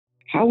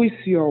how we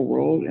see our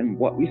world and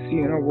what we see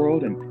in our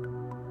world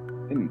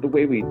and the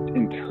way we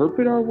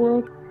interpret our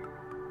world,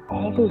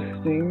 all those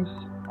things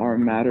are a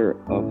matter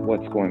of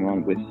what's going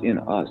on within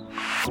us.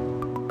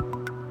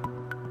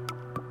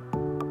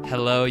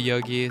 Hello,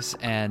 yogis,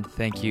 and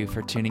thank you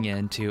for tuning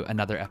in to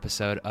another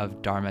episode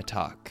of Dharma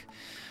Talk.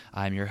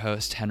 I'm your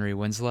host, Henry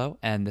Winslow,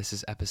 and this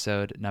is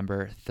episode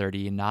number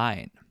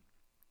 39.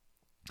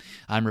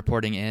 I'm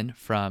reporting in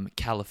from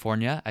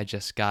California. I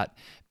just got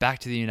back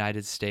to the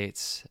United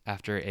States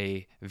after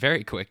a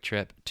very quick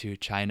trip to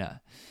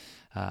China.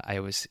 I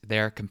was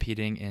there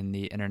competing in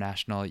the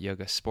International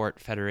Yoga Sport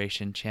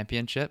Federation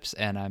Championships,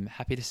 and I'm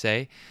happy to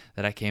say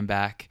that I came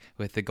back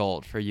with the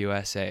gold for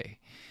USA.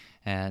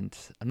 And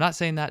I'm not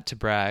saying that to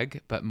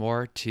brag, but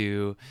more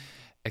to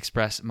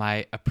express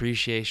my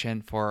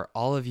appreciation for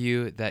all of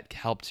you that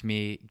helped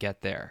me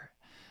get there.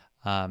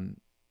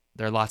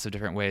 There are lots of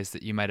different ways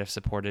that you might have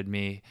supported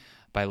me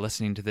by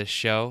listening to this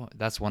show.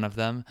 That's one of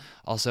them.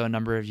 Also, a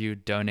number of you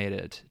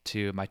donated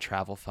to my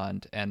travel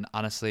fund. And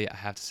honestly, I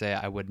have to say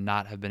I would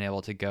not have been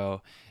able to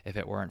go if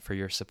it weren't for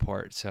your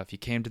support. So if you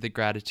came to the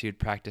gratitude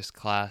practice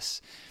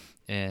class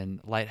in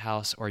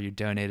Lighthouse or you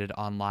donated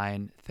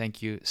online,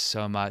 thank you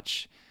so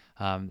much.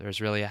 There's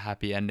really a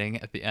happy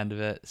ending at the end of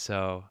it.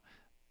 So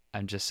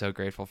I'm just so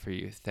grateful for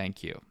you.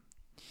 Thank you.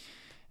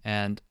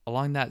 And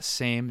along that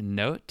same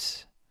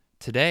note,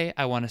 today,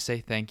 I want to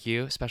say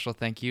special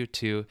thank you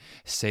to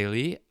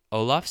Sally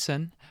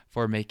Olafsson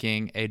for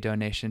making a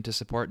donation to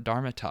support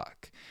Dharma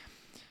Talk.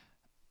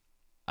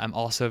 I'm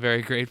also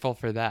very grateful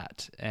for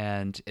that.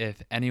 And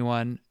if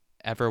anyone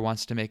ever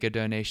wants to make a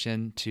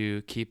donation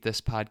to keep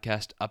this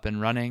podcast up and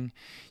running,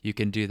 you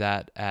can do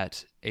that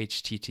at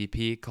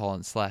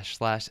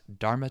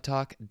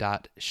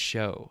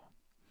http://dharmatalk.show.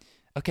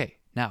 Okay,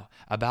 now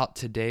about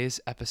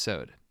today's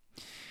episode.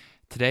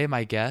 Today,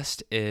 my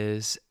guest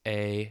is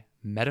a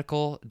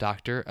medical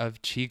doctor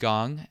of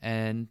Qigong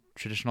and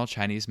traditional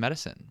Chinese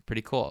medicine.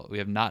 Pretty cool. We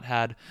have not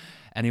had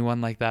anyone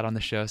like that on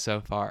the show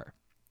so far.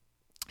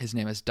 His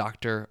name is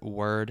Dr.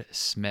 Word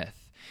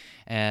Smith.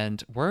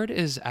 And Word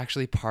is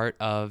actually part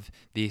of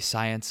the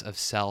Science of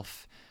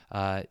Self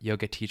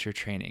yoga teacher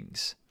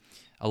trainings,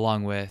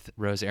 along with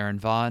Rose Aaron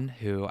Vaughn,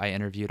 who I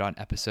interviewed on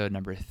episode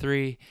number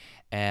 3,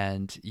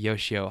 and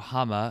Yoshio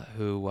Hama,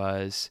 who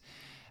was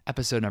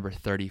episode number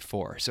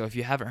 34. So if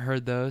you haven't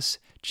heard those,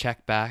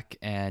 check back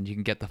and you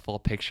can get the full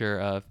picture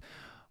of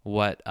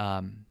what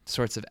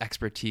sorts of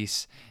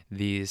expertise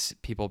these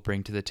people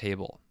bring to the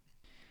table.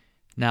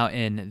 Now,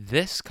 in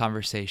this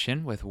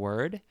conversation with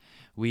Word,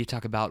 we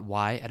talk about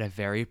why, at a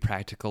very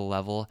practical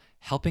level,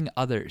 helping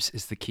others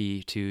is the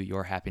key to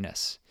your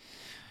happiness.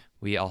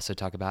 We also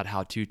talk about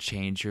how to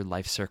change your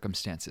life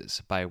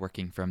circumstances by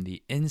working from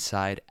the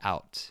inside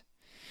out.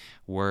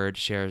 Word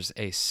shares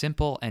a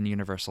simple and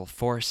universal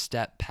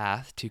 4-step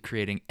path to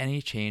creating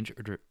any change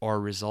or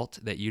result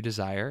that you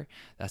desire.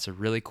 That's a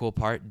really cool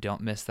part.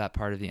 Don't miss that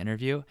part of the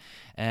interview.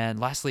 And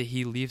lastly,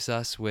 he leaves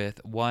us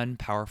with one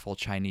powerful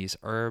Chinese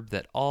herb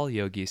that all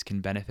yogis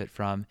can benefit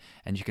from,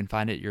 and you can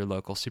find it at your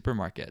local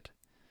supermarket.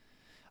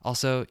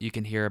 Also, you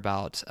can hear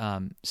about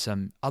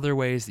some other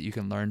ways that you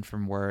can learn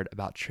from Word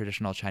about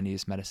traditional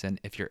Chinese medicine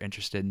if you're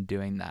interested in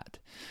doing that.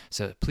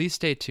 So please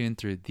stay tuned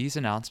through these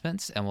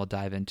announcements, and we'll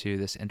dive into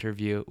this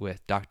interview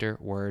with Dr.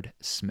 Word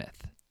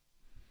Smith.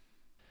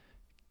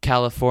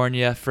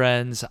 California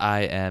friends,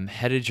 I am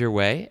headed your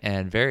way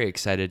and very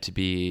excited to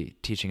be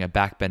teaching a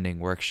backbending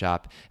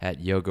workshop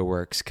at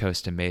YogaWorks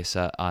Costa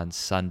Mesa on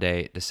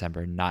Sunday,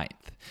 December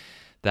 9th.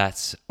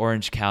 That's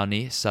Orange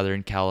County,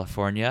 Southern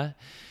California.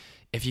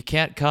 If you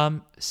can't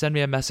come, send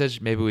me a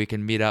message. Maybe we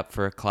can meet up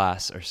for a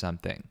class or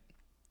something.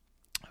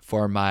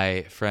 For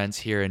my friends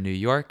here in New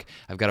York,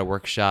 I've got a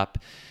workshop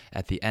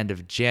at the end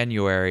of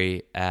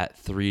January at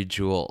 3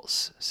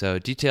 Jewels. So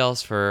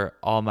details for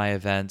all my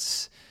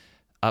events,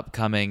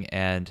 upcoming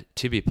and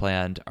to be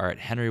planned, are at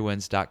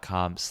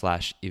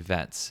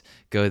henrywins.com/events.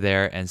 Go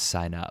there and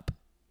sign up.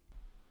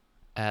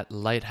 At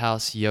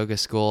Lighthouse Yoga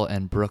School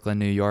in Brooklyn,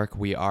 New York,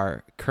 we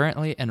are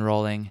currently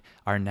enrolling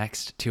our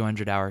next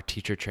 200-hour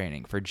teacher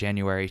training for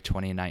January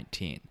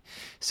 2019.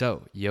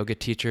 So, yoga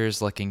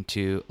teachers looking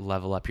to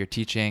level up your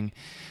teaching,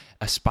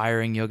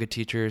 aspiring yoga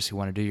teachers who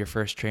want to do your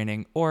first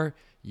training, or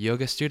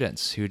yoga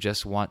students who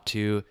just want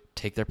to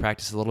take their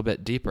practice a little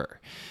bit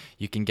deeper.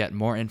 You can get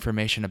more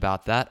information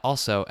about that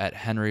also at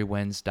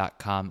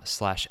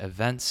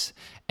henrywins.com/events.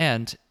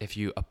 And if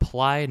you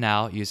apply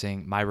now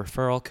using my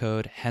referral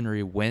code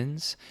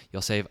HenryWins,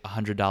 you'll save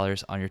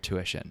 $100 on your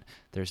tuition.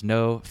 There's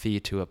no fee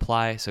to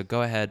apply, so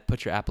go ahead,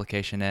 put your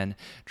application in,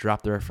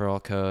 drop the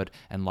referral code,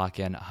 and lock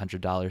in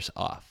 $100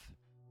 off.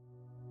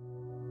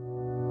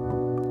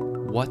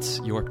 What's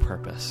your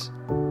purpose?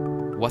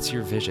 What's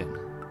your vision?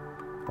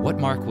 What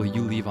mark will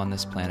you leave on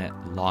this planet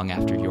long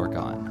after you're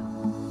gone?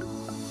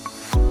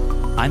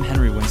 I'm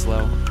Henry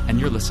Winslow, and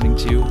you're listening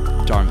to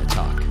Dharma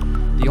Talk,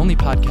 the only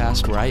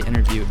podcast where I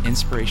interview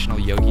inspirational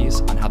yogis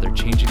on how they're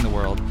changing the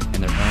world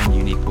in their own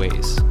unique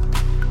ways.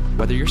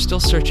 Whether you're still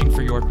searching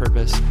for your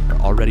purpose or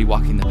already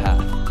walking the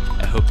path,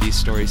 I hope these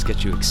stories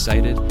get you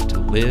excited to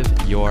live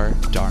your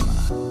Dharma.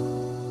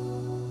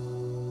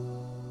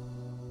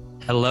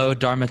 Hello,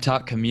 Dharma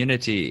Talk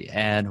community,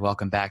 and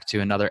welcome back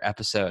to another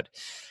episode.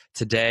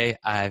 Today,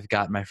 I've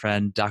got my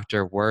friend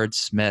Dr. Word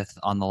Smith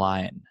on the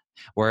line.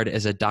 Word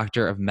is a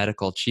doctor of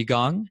medical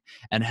Qigong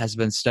and has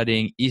been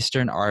studying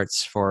Eastern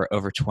arts for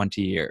over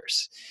 20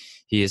 years.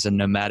 He is a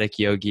nomadic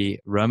yogi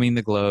roaming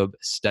the globe,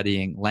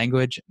 studying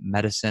language,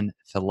 medicine,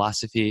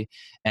 philosophy,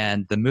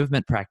 and the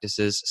movement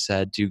practices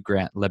said to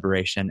grant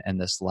liberation in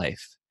this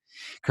life.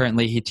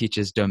 Currently, he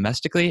teaches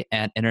domestically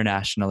and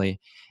internationally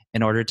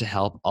in order to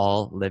help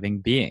all living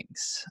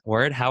beings.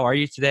 Word, how are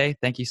you today?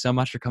 Thank you so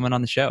much for coming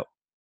on the show.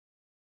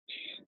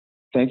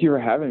 Thank you for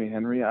having me,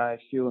 Henry. I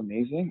feel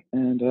amazing,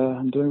 and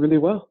I'm doing really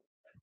well.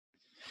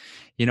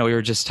 You know, we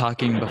were just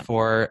talking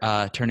before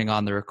turning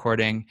on the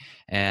recording,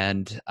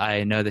 and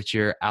I know that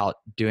you're out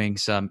doing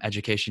some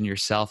education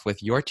yourself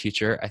with your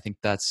teacher. I think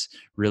that's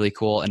really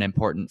cool and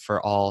important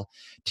for all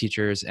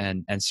teachers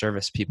and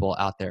service people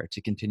out there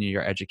to continue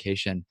your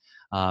education.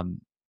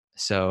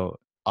 So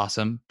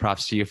awesome.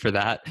 Props to you for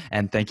that.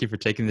 And thank you for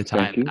taking the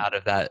time out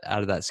of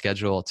that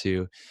schedule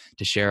to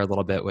share a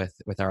little bit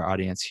with our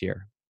audience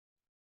here.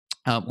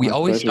 We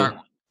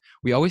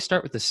always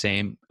start with the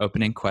same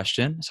opening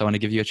question. So I want to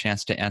give you a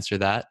chance to answer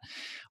that.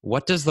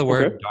 What does the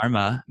word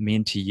Dharma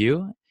mean to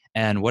you?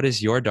 And what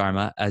is your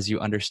Dharma as you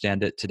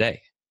understand it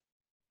today?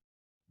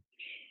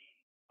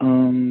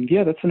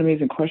 Yeah, that's an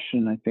amazing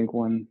question. I think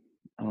one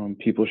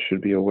people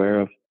should be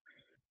aware of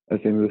as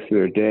they move through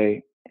their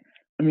day.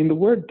 I mean, the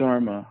word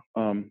Dharma,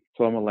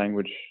 so I'm a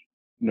language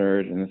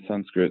nerd and a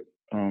Sanskrit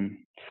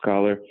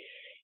scholar.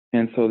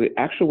 And so the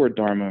actual word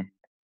Dharma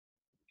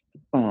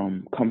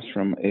comes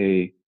from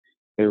a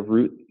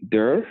root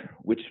dar,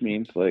 which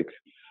means like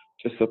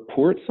to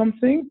support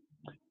something.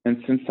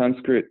 And since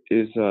Sanskrit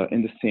is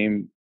in the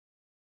same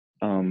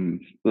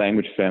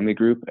language family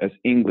group as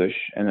English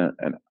and a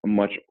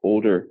much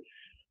older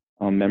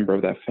member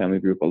of that family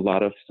group, a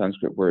lot of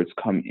Sanskrit words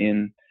come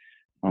in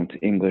to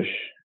English.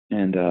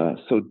 And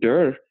so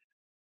dar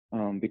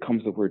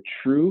becomes the word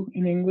true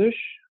in English.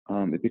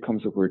 It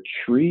becomes the word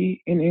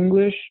tree in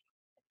English.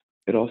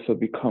 It also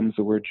becomes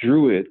the word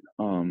druid,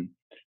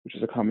 which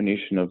is a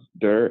combination of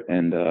dar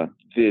and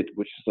vid,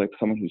 which is like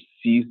someone who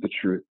sees the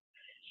truth.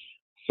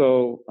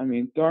 So, I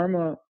mean,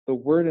 Dharma, the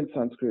word in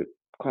Sanskrit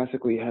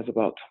classically has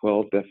about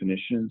 12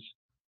 definitions.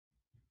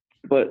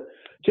 But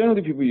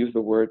generally people use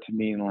the word to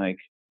mean like,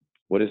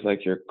 what is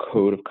like your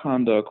code of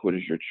conduct? What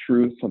is your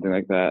truth? Something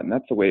like that. And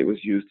that's the way it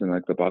was used in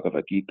like the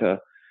Bhagavad Gita,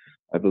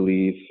 I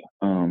believe.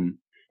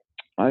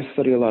 I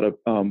study a lot of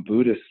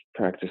Buddhist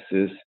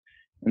practices,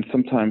 and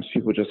sometimes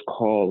people just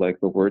call like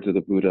the words of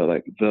the Buddha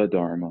like the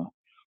Dharma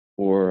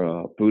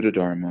or Buddha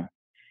Dharma.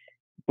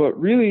 But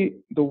really,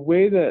 the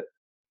way that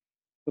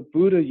the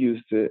Buddha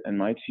used it, and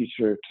my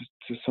teacher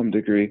to some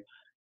degree,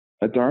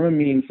 a Dharma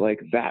means like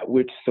that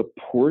which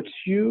supports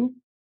you.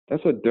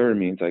 That's what Dharma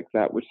means, like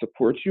that which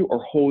supports you or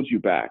holds you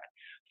back.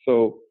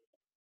 So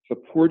it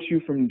supports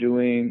you in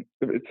doing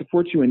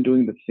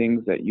the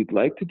things that you'd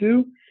like to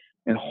do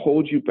and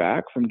hold you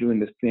back from doing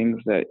the things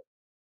that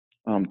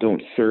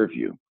don't serve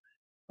you.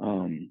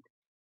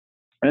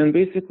 And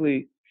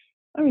basically,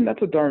 I mean,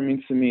 that's what Dharma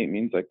means to me. It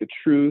means like the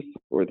truth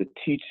or the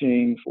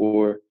teachings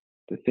or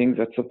the things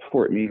that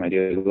support me in my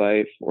daily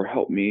life or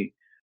help me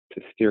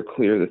to steer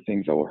clear of the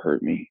things that will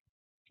hurt me.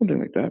 Something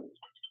like that.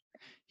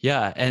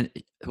 Yeah. And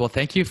well,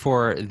 thank you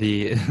for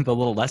the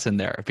little lesson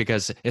there,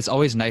 because it's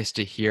always nice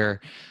to hear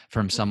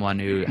from someone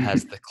who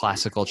has the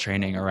classical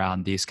training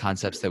around these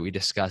concepts that we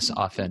discuss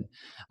often.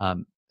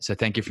 So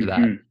thank you for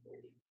that.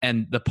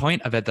 And the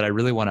point of it that I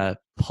really want to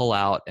pull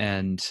out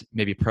and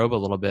maybe probe a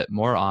little bit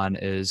more on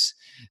is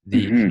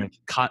the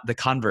the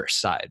converse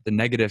side, the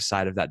negative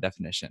side of that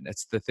definition.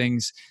 It's the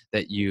things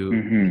that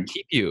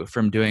keep you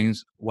from doing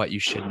what you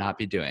should not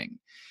be doing.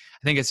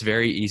 I think it's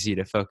very easy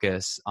to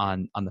focus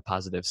on the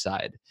positive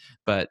side,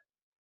 but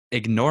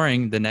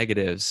ignoring the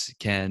negatives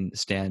can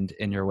stand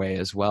in your way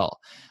as well.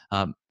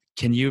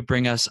 Can you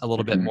bring us a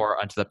little bit more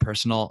onto the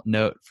personal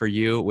note for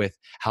you with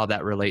how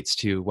that relates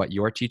to what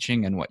you're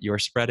teaching and what you're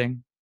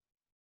spreading?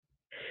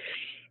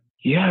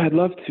 Yeah, I'd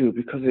love to,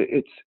 because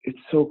it's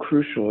so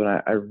crucial,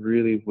 and I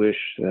really wish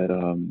that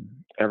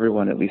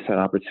everyone at least had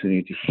an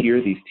opportunity to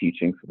hear these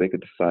teachings so they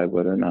could decide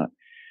whether or not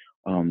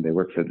they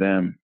work for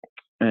them.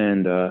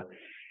 And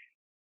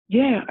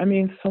yeah, I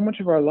mean, so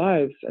much of our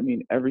lives, I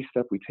mean, every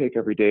step we take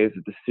every day is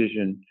a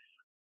decision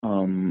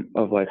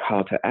of like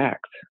how to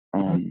act.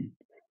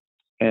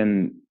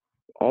 And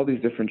all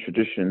these different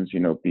traditions,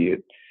 you know, be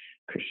it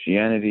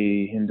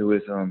Christianity,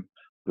 Hinduism,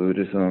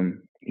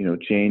 Buddhism, you know,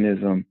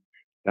 Jainism,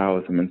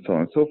 Taoism, and so on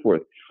and so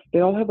forth,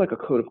 they all have like a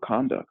code of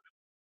conduct.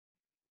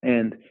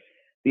 And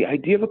the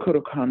idea of a code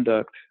of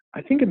conduct,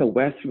 I think in the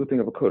West, people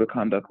think of a code of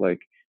conduct like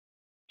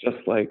just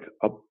like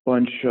a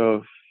bunch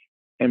of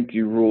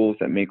empty rules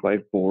that make life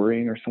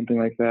boring or something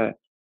like that.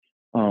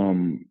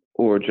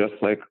 Or just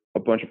like a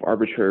bunch of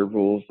arbitrary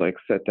rules like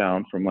set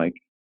down from like,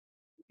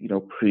 you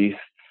know, priests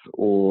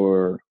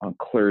or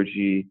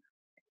clergy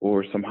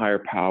or some higher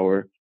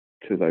power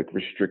to like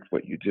restrict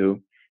what you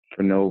do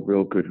for no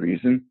real good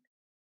reason.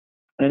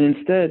 And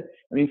instead,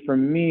 I mean, for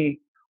me,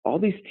 all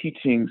these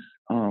teachings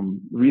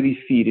really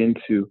feed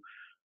into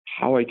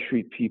how I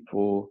treat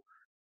people,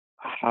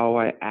 how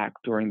I act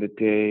during the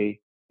day,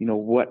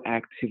 what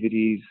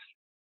activities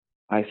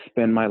I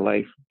spend my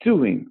life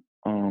doing.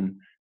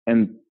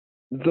 And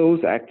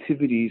those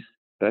activities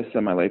that I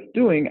spend my life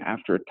doing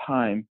after a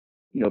time,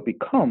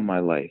 become my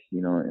life,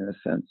 in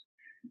a sense,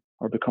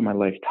 or become my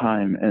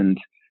lifetime. And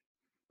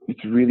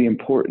it's really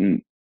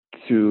important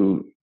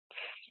to,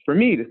 for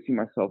me to see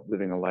myself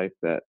living a life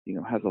that,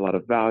 has a lot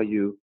of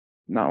value,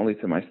 not only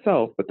to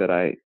myself, but that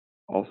I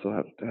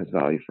also has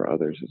value for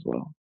others as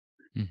well.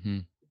 Mm-hmm.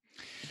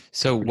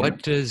 So Yeah.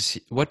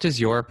 what does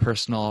your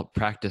personal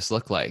practice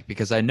look like?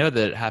 Because I know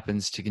that it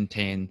happens to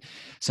contain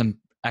some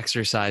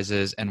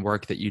exercises and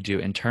work that you do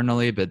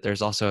internally, but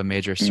there's also a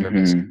major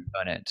service Hmm.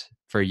 component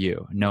for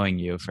you, knowing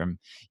you from,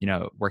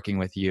 working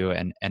with you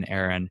and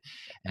Aaron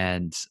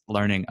and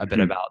learning a bit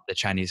Hmm. about the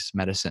Chinese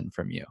medicine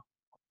from you.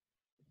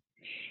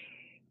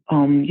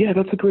 Yeah,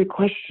 that's a great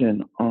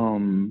question.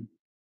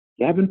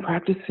 Yeah, I've been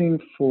practicing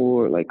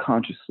for like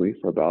consciously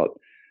for about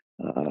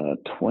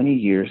 20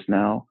 years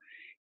now,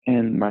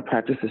 and my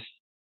practice has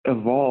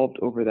evolved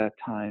over that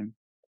time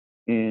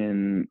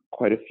in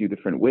quite a few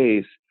different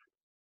ways.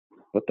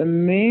 But the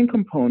main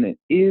component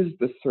is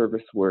the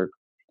service work,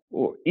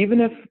 or even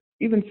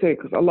say,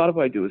 because a lot of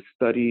what I do is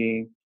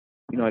studying.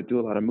 I do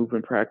a lot of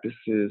movement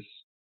practices,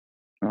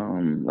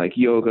 like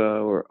yoga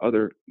or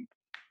other,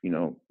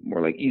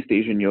 more like East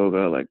Asian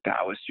yoga, like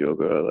Taoist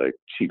yoga, like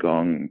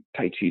Qigong,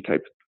 Tai Chi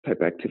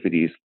type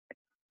activities,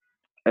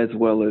 as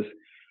well as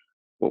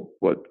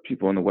what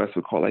people in the West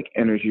would call like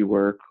energy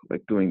work,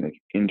 like doing like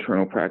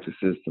internal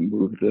practices to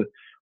move the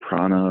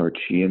prana or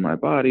chi in my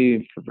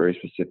body for very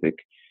specific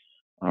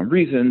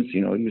reasons,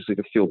 usually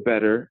to feel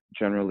better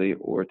generally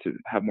or to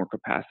have more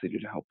capacity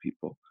to help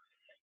people.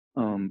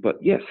 But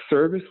yes,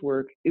 service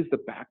work is the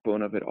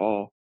backbone of it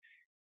all.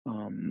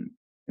 Um,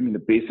 I mean, the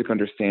basic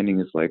understanding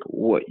is like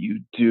what you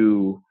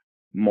do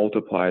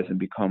multiplies and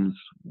becomes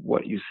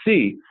what you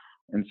see.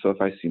 And so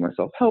if I see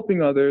myself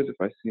helping others, if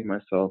I see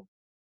myself,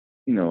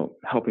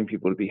 helping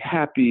people to be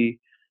happy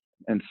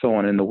and so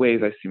on in the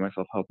ways I see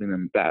myself helping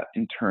them, that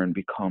in turn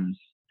becomes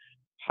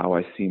how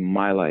I see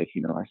my life.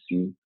 I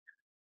see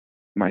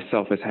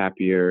myself as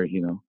happier,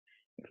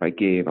 if I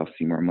gave, I'll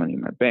see more money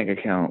in my bank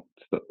account,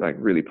 so like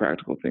really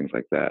practical things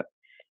like that.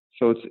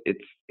 So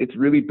it's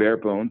really bare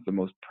bones, the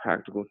most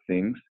practical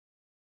things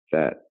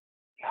that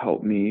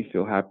help me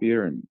feel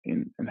happier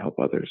and help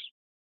others.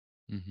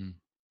 Hmm.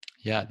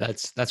 Yeah,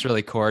 that's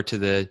really core to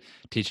the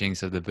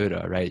teachings of the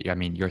Buddha, right? I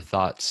mean, your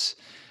thoughts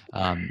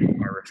are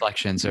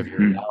reflections of your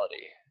Hmm.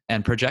 reality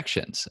and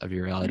projections of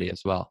your reality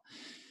as well.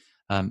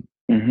 Um,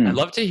 I'd Hmm.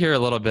 love to hear a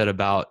little bit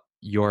about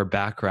your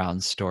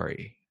background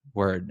story.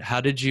 Word, how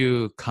did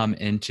you come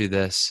into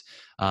this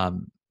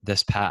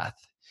path?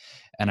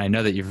 And I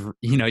know that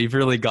you've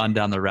really gone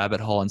down the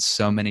rabbit hole in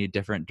so many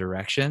different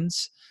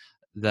directions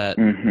that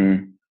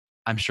Hmm.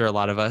 I'm sure a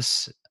lot of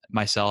us,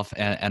 myself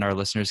and our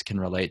listeners, can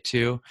relate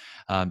to,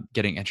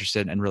 getting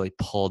interested and really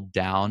pulled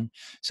down.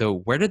 So,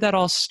 where did that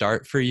all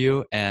start for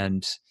you?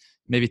 And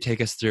maybe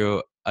take us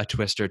through a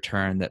twist or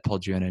turn that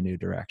pulled you in a new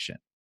direction.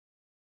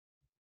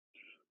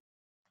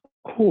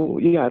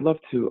 Cool. Yeah, I'd love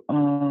to.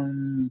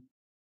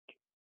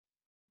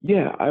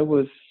 Yeah, I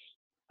was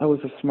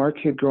a smart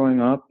kid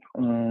growing up,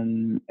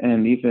 and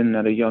even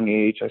at a young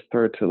age, I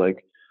started to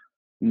like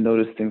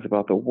notice things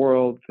about the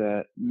world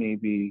that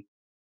maybe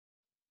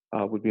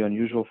would be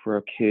unusual for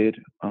a kid,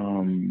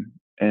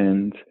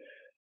 and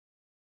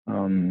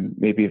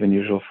maybe even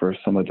usual for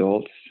some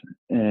adults.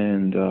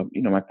 And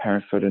my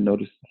parents started to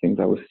notice the things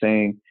I was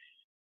saying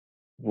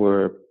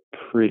were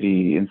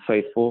pretty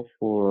insightful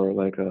for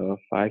like a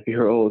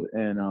 5-year-old,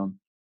 and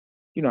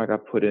I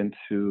got put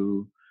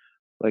into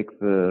like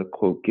the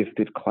quote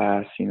gifted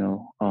class,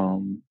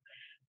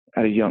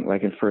 at a young,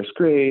 like in first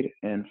grade,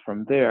 and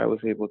from there I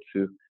was able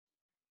to,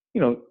 you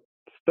know,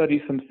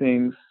 study some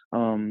things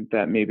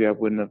that maybe I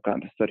wouldn't have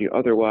gotten to study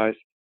otherwise.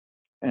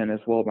 And as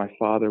well, my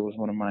father was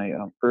one of my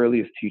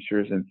earliest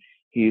teachers, and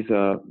he's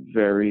a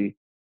very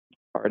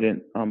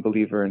ardent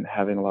believer in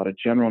having a lot of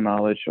general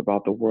knowledge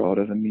about the world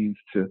as a means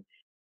to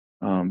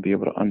be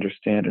able to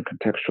understand and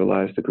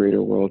contextualize the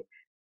greater world.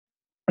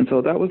 And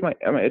so that was my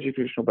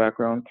educational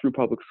background through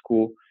public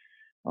school,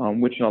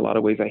 which in a lot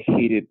of ways I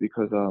hated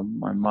because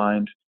my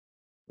mind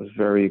was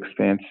very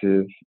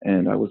expansive,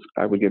 and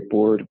I would get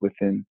bored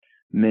within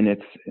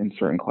minutes in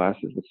certain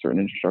classes with certain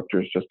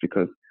instructors just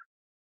because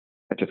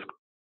I just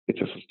it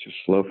just was too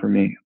slow for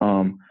me.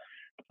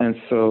 And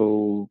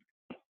so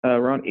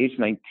around age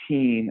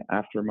 19,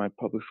 after my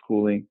public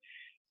schooling,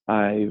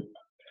 I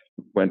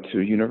went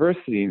to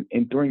university,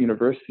 and during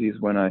university is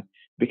when I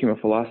became a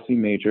philosophy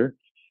major,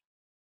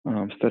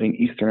 studying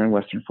Eastern and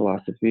Western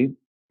philosophy.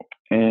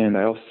 And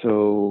I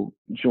also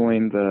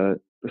joined the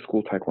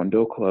school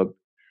Taekwondo club,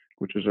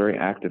 which was very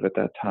active at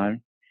that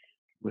time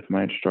with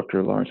my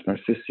instructor, Lawrence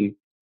Narcissi.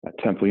 at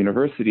Temple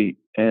University.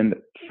 And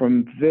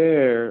from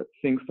there,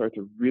 things started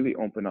to really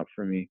open up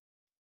for me.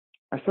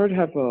 I started to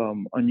have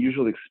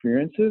unusual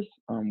experiences,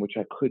 which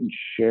I couldn't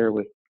share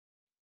with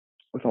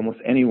almost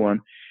anyone,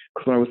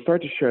 because when I would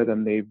start to share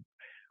them, they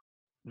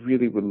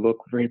really would look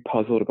very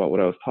puzzled about what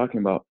I was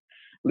talking about.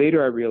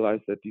 Later, I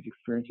realized that these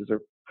experiences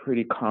are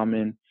pretty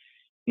common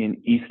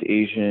in East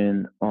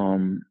Asian,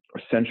 or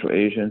Central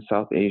Asian,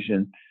 South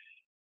Asian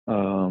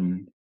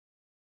um,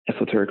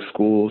 esoteric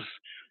schools.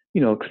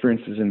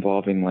 Experiences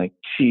involving like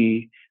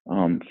chi,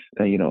 kind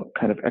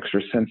of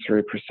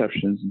extrasensory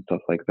perceptions and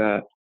stuff like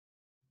that.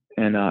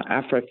 And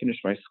after I finished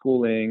my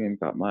schooling and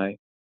got my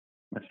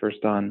first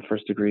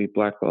degree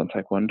black belt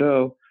in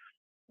Taekwondo,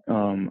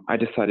 I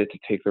decided to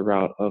take the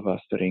route of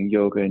studying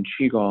yoga and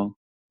qigong.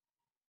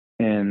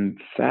 And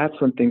that's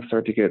when things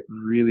started to get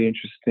really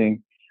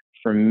interesting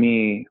for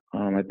me.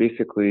 I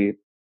basically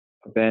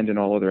abandoned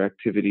all other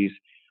activities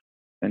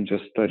and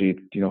just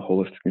studied,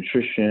 holistic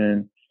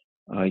nutrition,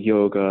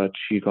 yoga,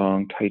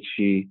 qigong, tai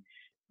chi,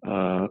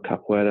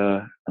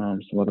 capoeira,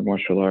 some other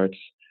martial arts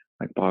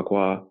like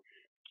bagua.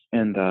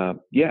 And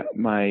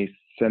my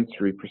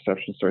sensory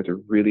perception started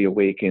to really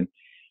awaken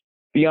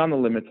beyond the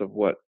limits of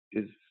what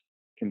is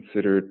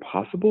considered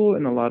possible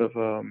in a lot of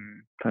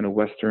kind of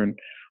Western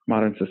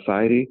modern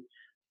society,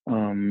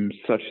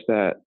 such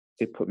that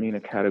it put me in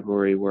a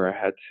category where I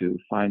had to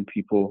find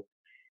people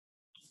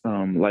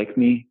like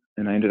me.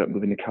 And I ended up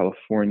moving to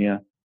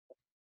California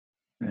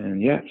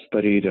and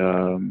studied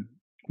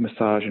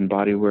massage and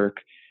body work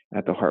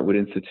at the Hartwood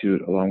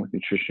Institute, along with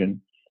nutrition,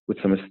 with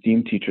some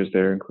esteemed teachers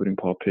there, including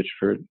Paul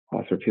Pitchford,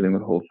 author of Healing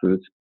with Whole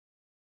Foods.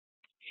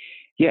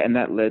 And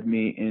that led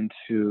me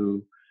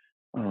into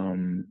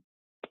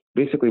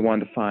basically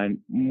wanted to find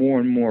more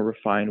and more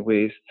refined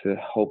ways to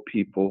help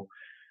people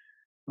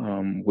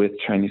with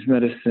Chinese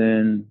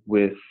medicine,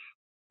 with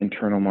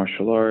internal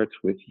martial arts,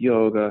 with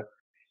yoga.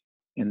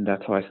 And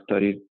that's how I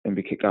studied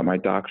and got my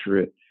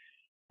doctorate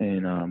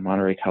in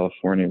Monterey,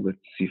 California with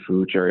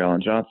Sifu Jerry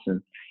Allen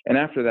Johnson. And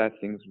after that,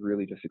 things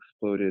really just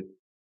exploded,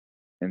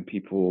 and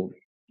people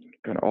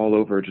kind of all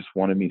over just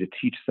wanted me to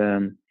teach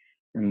them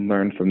and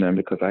learn from them,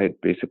 because I had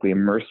basically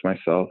immersed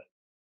myself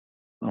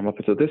up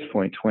until this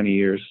point, 20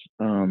 years,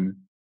 in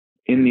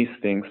these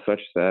things, such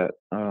that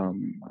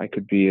I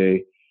could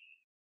be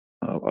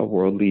a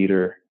world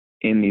leader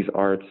in these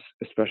arts,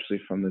 especially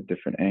from the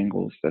different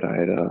angles that I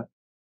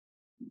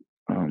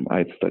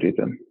had studied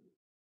them.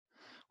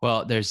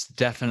 Well, there's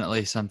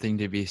definitely something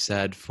to be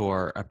said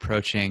for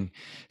approaching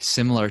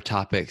similar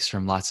topics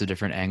from lots of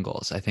different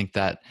angles. I think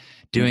that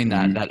doing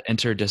that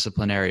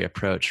interdisciplinary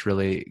approach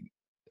really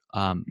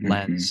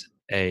lends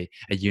a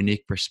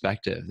unique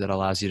perspective that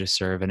allows you to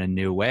serve in a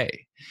new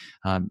way.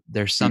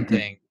 There's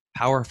something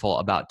powerful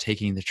about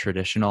taking the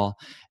traditional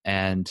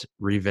and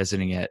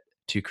revisiting it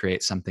to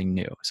create something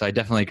new. So I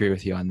definitely agree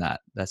with you on that.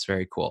 That's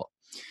very cool.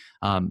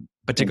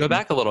 But to go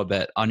back a little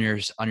bit on your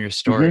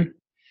story,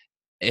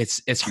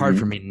 it's hard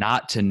for me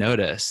not to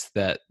notice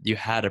that you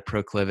had a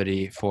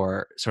proclivity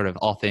for sort of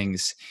all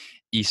things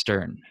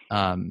Eastern.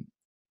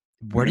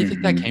 Where do you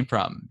think that came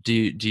from? Do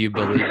you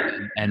believe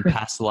in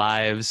past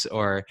lives,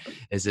 or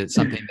is it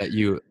something that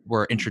you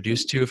were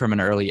introduced to from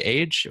an early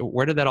age?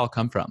 Where did that all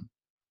come from?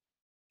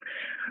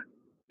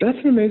 That's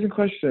an amazing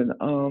question.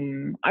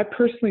 I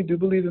personally do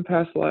believe in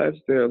past lives.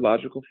 They're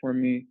logical for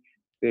me.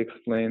 They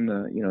explain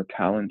the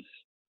talents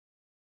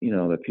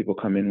that people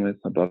come in with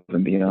above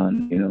and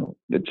beyond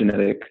the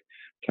genetic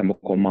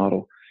chemical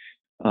model.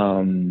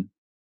 I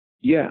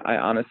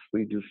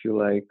honestly do feel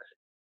like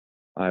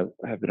I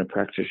have been a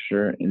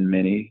practitioner in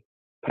many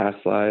past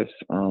lives.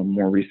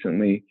 More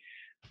recently,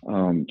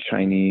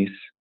 Chinese,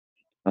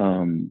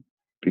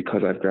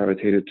 because I've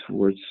gravitated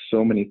towards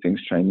so many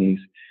things Chinese: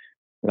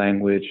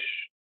 language,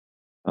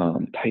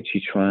 Tai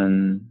Chi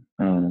Chuan,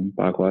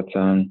 Bagua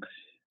Zhang,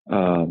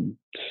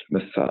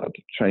 massage,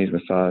 Chinese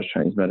massage,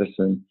 Chinese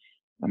medicine.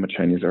 I'm a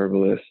Chinese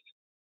herbalist.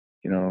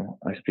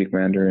 I speak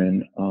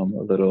Mandarin a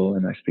little,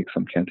 and I speak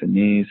some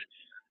Cantonese.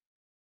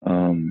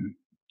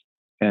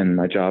 And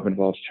my job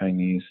involves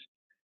Chinese.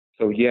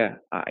 So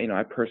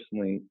I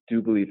personally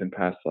do believe in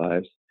past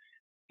lives.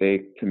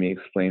 They, to me,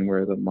 explain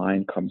where the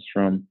mind comes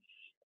from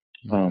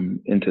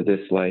into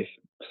this life.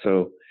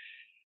 So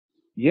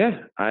there's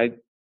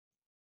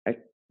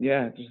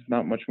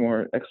not much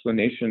more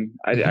explanation.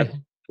 I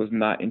was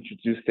not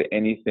introduced to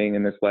anything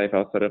in this life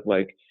outside of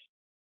like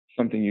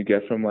something you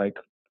get from like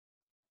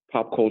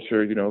pop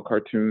culture,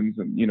 cartoons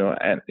and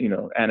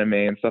anime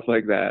and stuff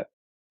like that.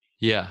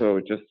 Yeah. So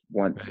just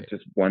one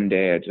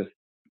day, I just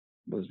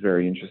was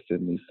very interested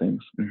in these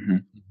things.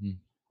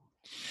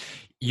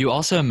 You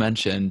also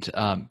mentioned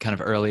kind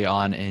of early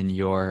on in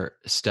your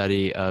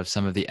study of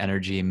some of the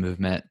energy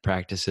movement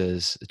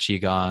practices,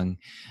 qigong,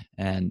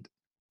 and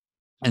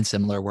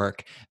similar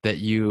work, that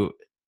you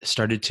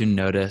started to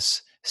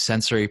notice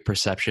sensory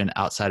perception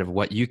outside of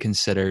what you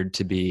considered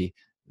to be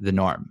the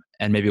norm,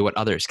 and maybe what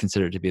others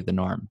considered to be the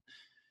norm.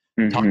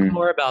 Talk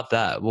more about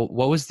that.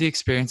 What was the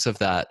experience of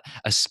that,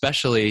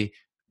 especially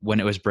when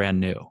it was brand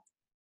new?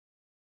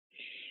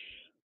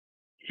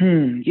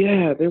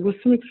 Yeah, there was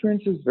some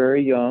experiences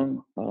very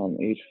young,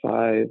 age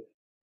 5,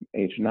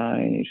 age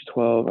 9, age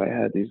 12. I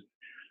had these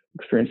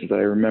experiences that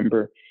I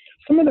remember.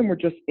 Some of them were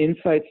just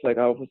insights, like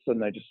all of a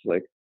sudden I just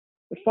like,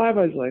 at 5,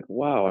 I was like,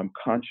 wow, I'm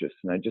conscious.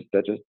 And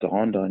that just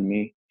dawned on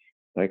me.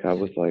 Like I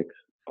was like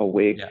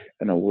awake Yeah.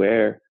 and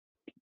aware.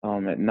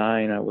 At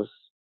 9, I was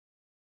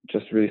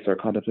just really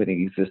start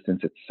contemplating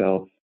existence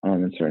itself,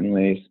 in certain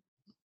ways.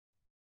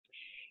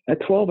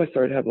 At 12, I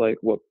started to have like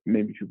what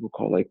maybe people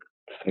call like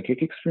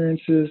psychic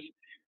experiences,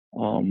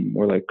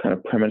 or like kind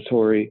of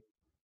premonitory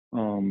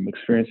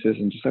experiences,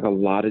 and just like a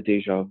lot of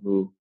deja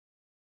vu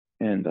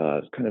and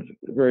kind of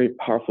very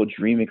powerful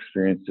dream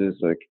experiences.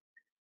 Like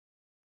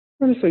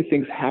not necessarily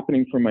things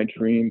happening from my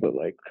dream, but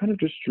like kind of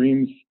just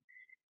dreams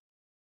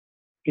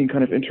being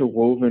kind of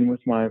interwoven with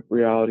my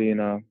reality in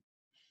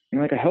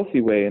like a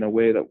healthy way, in a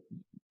way that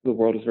the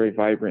world is very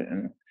vibrant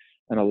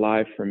and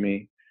alive for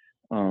me.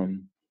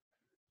 Um,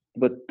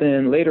 but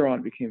then later on,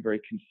 it became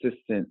very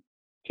consistent.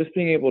 Just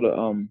being able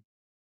to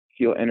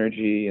feel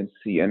energy and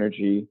see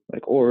energy,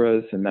 like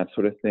auras and that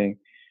sort of thing,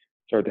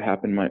 started to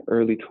happen in my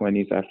early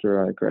 20s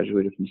after I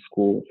graduated from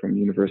school, from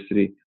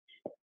university.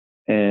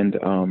 And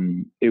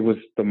it was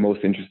the most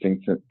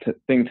interesting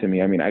thing to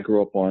me. I mean, I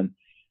grew up on,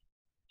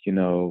 you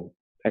know,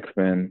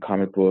 X-Men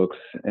comic books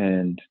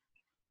and,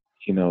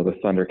 you know, the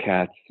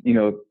Thundercats, you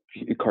know,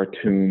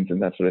 cartoons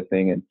and that sort of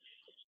thing. And,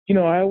 you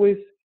know, I always,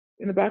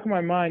 in the back of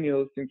my mind, you know,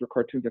 those things were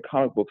cartoons and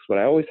comic books, but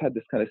I always had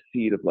this kind of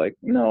seed of like,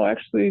 no,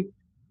 actually,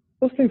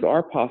 those things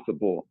are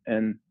possible.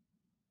 And,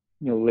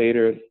 you know,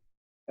 later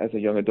as a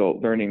young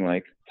adult learning,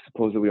 like,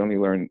 supposedly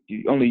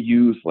you only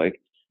use like,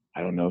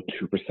 I don't know,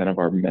 2% of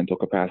our mental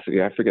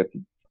capacity. I forget, I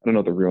don't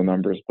know the real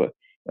numbers, but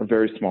a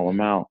very small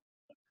amount.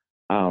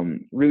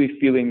 Really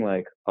feeling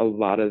like a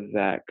lot of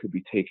that could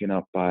be taken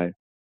up by,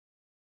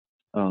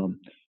 um,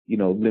 you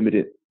know,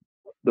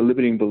 the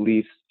limiting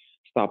beliefs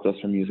stopped us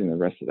from using the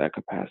rest of that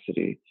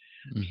capacity.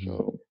 Mm-hmm.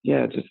 So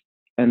yeah, just,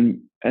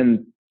 and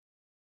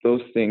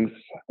those things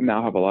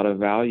now have a lot of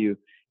value.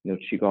 You know,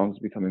 Qigong is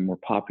becoming more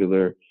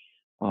popular,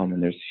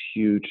 and there's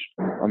huge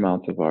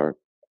amounts of our,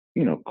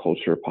 you know,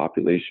 culture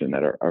population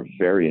that are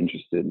very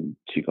interested in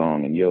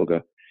Qigong and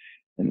yoga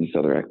and these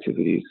other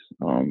activities.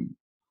 And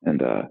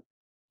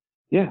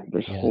yeah,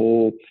 there's Yeah.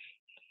 whole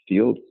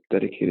fields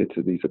dedicated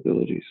to these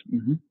abilities.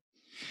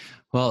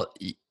 Well,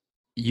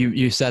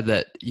 you said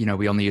that, you know,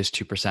 we only use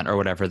 2% or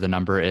whatever the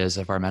number is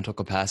of our mental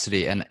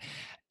capacity, and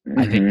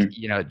I think, Hmm.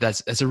 you know,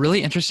 that's a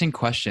really interesting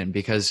question,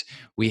 because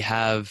we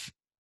have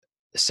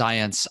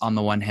science on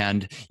the one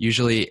hand,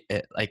 usually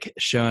like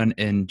shown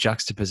in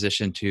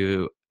juxtaposition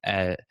to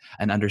an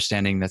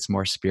understanding that's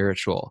more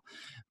spiritual.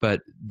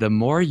 But the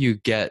more you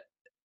get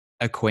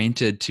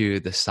acquainted to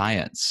the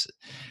science,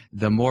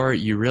 the more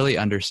you really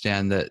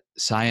understand that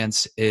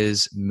science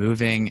is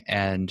moving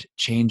and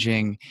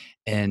changing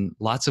in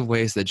lots of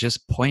ways that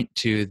just point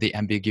to the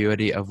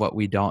ambiguity of what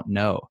we don't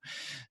know.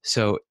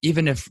 So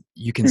even if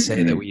you can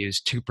say that Hmm. we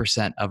use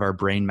 2% of our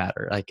brain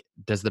matter, like,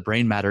 does the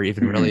brain matter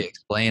even really Hmm.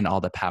 explain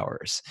all the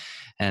powers?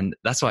 And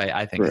that's why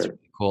I think it's Right.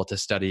 really cool to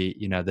study,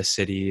 you know, the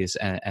cities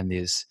and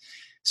these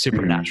Hmm.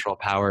 supernatural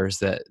powers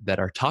that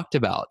are talked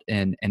about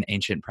in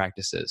ancient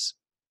practices.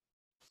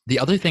 The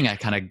other thing I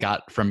kind of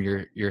got from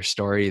your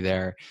story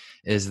there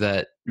is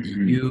that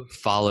Hmm. you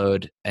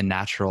followed a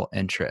natural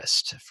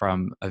interest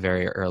from a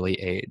very early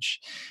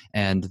age,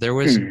 and there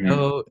was Hmm.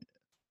 no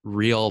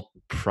real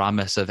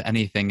promise of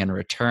anything in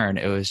return.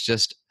 It was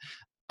just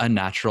a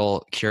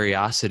natural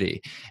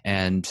curiosity.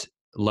 And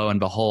lo and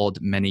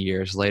behold, many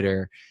years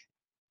later,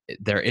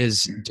 there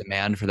is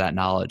demand for that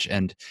knowledge.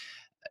 And,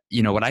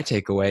 you know, what I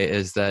take away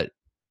is that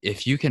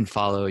if you can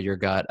follow your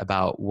gut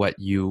about what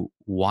you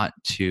want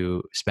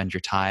to spend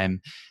your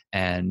time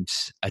and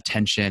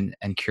attention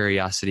and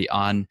curiosity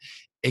on,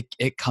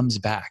 it comes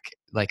back.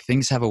 Like,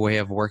 things have a way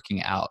of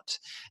working out,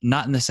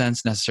 not in the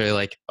sense necessarily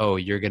like, oh,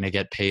 you're going to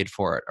get paid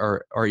for it,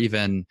 or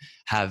even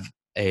have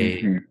an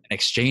Hmm.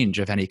 exchange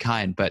of any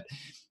kind, but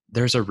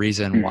there's a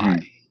reason why,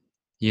 Hmm.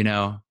 you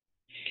know?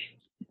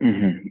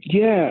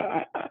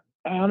 Yeah, I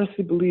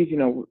honestly believe, you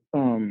know,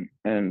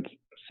 and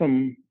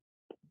some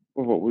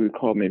of what we would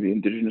call maybe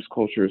indigenous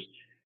cultures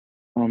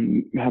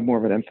have more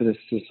of an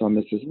emphasis on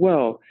this as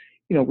well.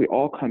 You know, we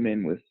all come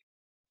in with,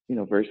 you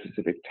know, very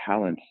specific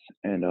talents,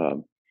 and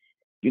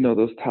you know,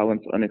 those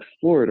talents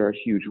unexplored are a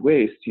huge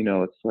waste. You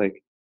know, it's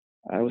like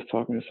I was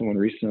talking to someone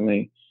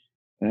recently,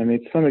 and I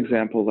made some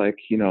example like,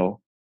 you know,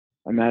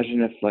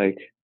 imagine if like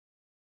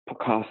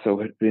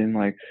Picasso had been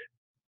like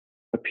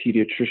a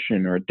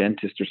pediatrician or a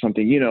dentist or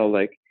something. You know,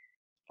 like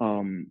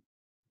um,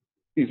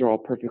 these are all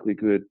perfectly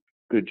good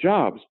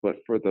jobs, but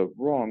for the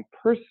wrong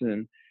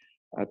person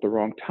at the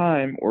wrong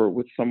time or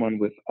with someone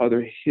with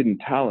other hidden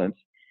talents,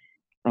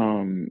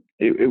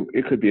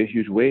 it could be a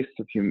huge waste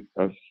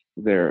of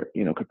their,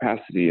 you know,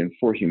 capacity and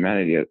for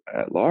humanity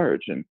at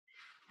large. And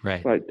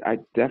Right. so I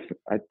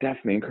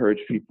definitely encourage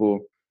people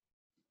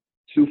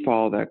to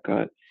follow that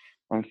gut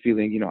on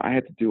feeling. You know, I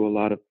had to do a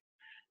lot of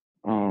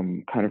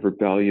kind of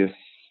rebellious,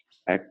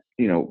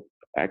 you know,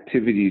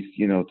 activities,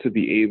 you know, to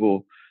be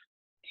able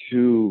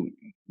to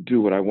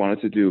do what I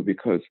wanted to do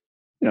because,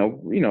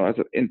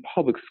 in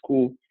public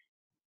school,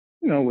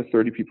 with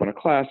 30 people in a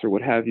class or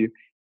what have you,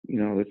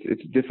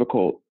 it's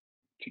difficult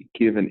to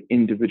give an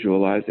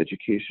individualized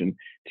education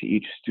to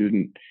each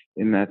student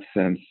in that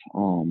sense.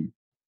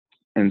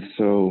 And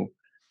so,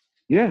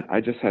 yeah,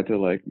 I just had to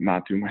like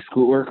not do my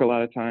schoolwork a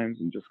lot of times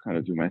and just kind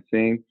of do my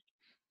thing.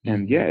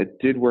 And Mm-hmm. yeah, it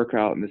did work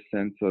out in the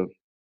sense of,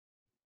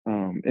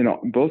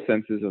 both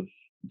senses of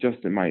just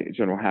in my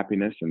general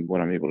happiness and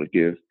what I'm able to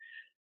give,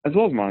 as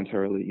well as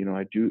monetarily.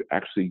 I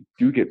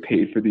do get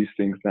paid for these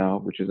things now,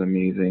 which is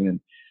amazing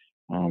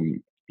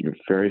and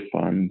very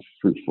fun,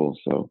 fruitful.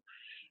 So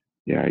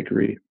yeah, I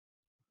agree.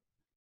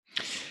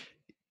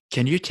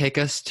 Can you take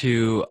us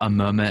to a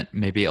moment,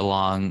 maybe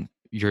along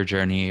your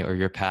journey or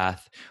your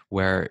path,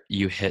 where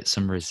you hit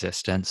some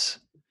resistance?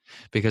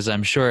 Because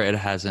I'm sure it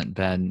hasn't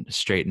been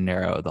straight and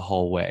narrow the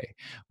whole way.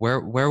 Where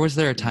was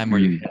there a time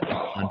where you Mhm. hit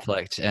a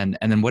conflict, and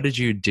then what did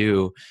you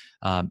do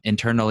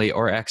internally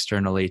or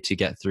externally to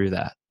get through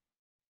that?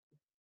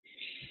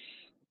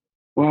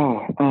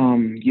 Wow.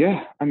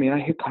 Yeah. I mean, I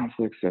hit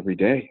conflicts every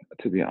day,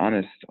 to be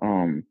honest.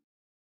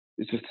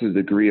 It's just to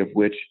the degree of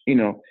which,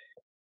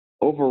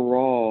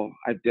 overall,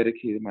 I've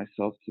dedicated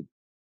myself to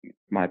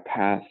my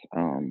path,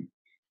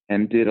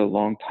 and did a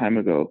long time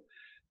ago,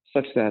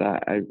 such that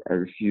I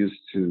refuse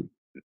to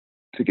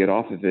get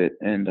off of it,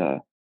 and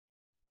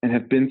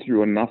have been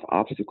through enough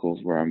obstacles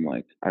where I'm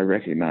like, I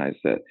recognize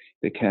that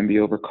they can be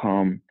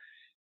overcome,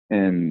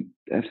 and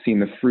have seen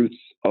the fruits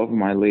of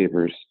my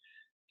labors,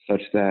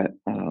 such that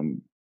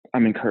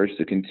I'm encouraged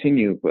to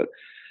continue. But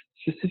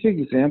specific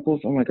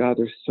examples, oh my God,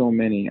 there's so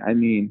many. I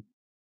mean,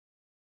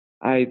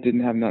 I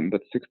didn't have nothing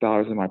but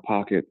 $6 in my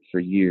pocket for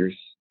years,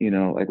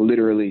 like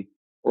literally,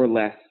 or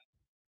less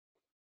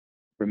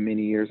for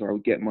many years. Or I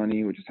would get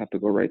money, would just have to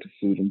go right to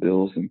food and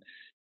bills. And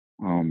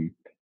um,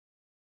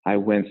 I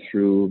went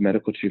through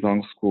medical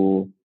qigong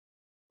school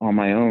on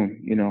my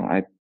own.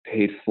 I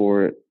paid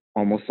for it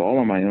almost all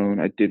on my own.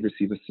 I did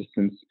receive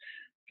assistance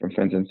from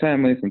friends and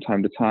family from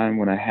time to time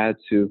when I had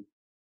to,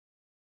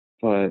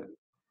 but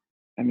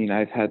I mean,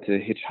 I've had to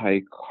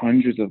hitchhike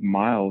hundreds of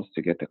miles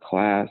to get to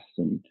class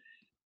and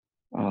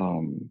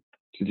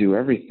to do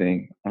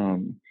everything.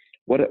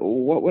 What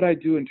would I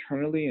do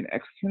internally and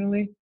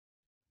externally?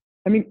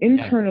 I mean, Yeah.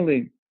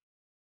 internally,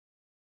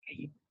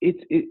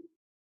 it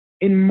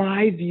in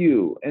my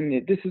view,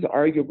 and this is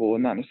arguable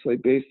and not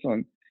necessarily based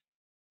on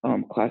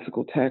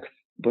classical text,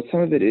 but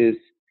some of it is,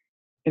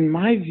 in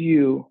my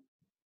view,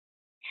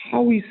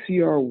 how we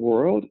see our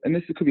world, and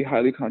this could be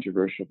highly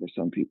controversial for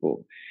some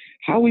people,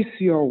 how we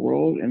see our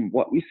world and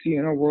what we see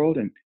in our world,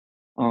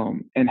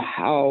 and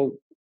how,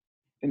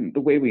 and the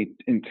way we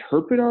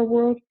interpret our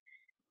world,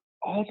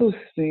 all those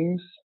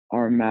things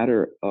are a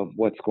matter of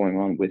what's going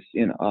on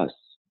within us.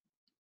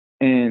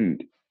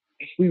 And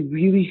if we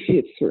really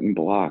hit certain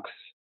blocks,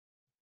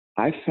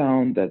 I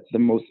found that the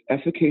most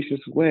efficacious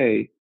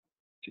way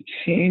to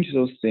change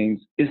those things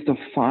is to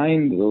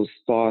find those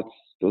thoughts,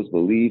 those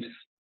beliefs,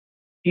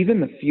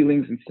 even the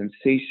feelings and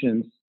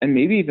sensations, and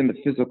maybe even the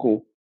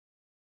physical,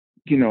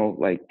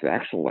 like the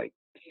actual like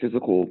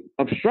physical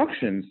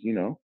obstructions,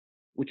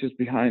 which is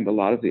behind a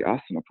lot of the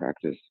asana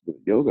practice with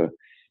yoga,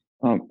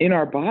 in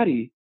our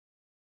body,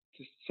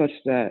 such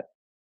that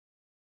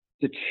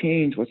to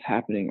change what's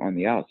happening on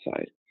the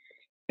outside.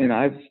 And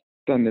I've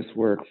done this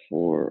work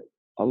for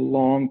a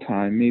long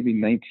time, maybe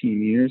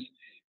 19 years,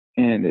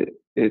 and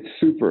it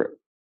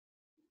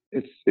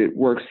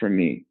works for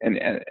me.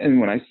 And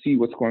when I see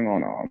what's going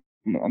on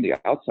the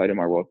outside of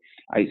my world,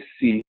 I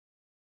see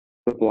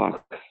the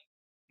blocks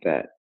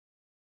that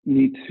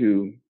need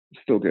to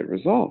still get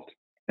resolved.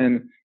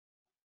 And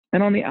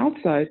on the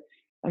outside,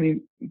 I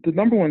mean, the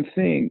number one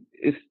thing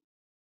is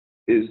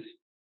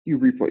you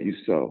reap what you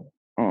sow.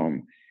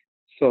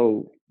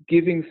 So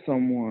giving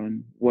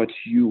someone what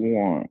you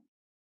want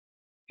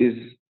is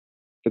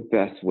the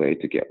best way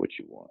to get what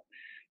you want.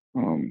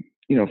 Um,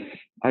 you know,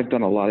 I've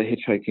done a lot of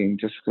hitchhiking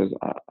just because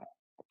I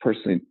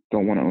personally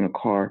don't want to own a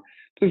car.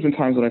 There's been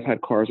times when I've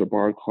had cars or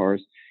borrowed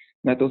cars,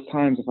 and at those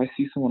times, if I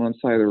see someone on the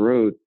side of the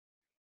road,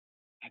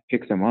 I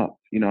pick them up.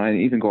 I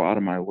even go out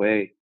of my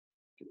way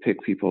to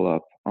pick people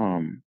up.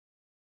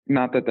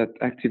 Not that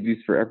activity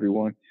is for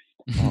everyone.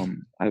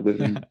 I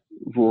live in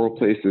rural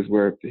places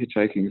where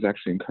hitchhiking is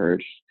actually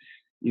encouraged,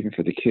 even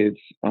for the kids.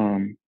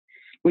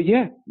 But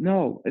yeah,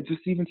 no, it's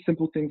just even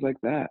simple things like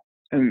that.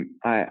 And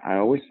I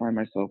always find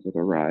myself with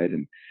a ride,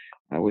 and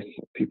I always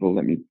people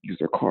let me use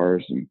their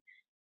cars, and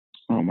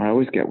I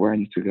always get where I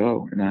need to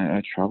go, and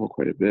I travel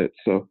quite a bit.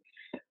 So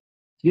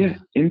yeah, Yeah.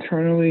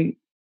 internally,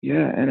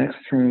 yeah, and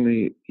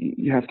externally,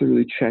 you have to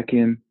really check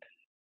in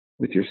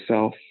with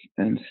yourself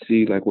and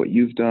see like what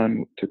you've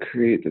done to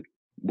create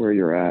where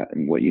you're at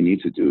and what you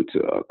need to do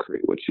to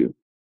create what you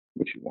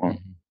want.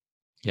 Mhm.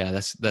 Yeah,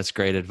 that's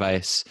great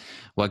advice.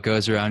 What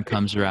goes around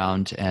comes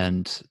around,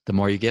 and the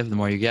more you give, the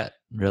more you get,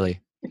 really.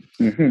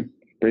 Hmm.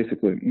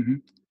 Basically. Hmm.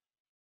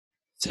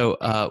 So,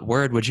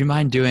 Word, would you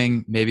mind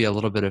doing maybe a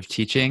little bit of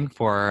teaching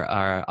for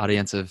our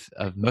audience of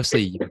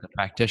mostly yoga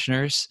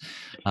practitioners,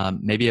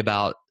 maybe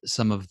about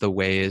some of the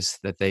ways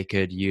that they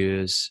could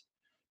use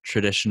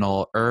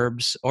traditional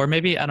herbs, or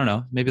maybe, I don't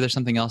know, maybe there's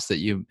something else that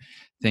you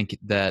think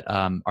that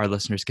our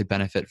listeners could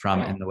benefit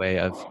from in the way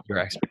of your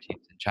expertise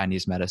in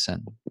Chinese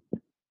medicine?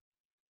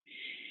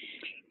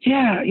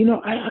 Yeah,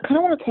 I kind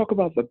of want to talk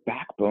about the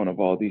backbone of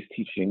all these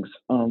teachings.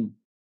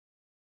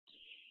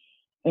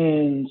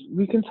 And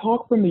we can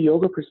talk from the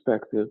yoga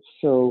perspective.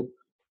 So,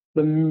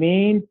 the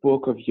main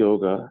book of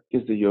yoga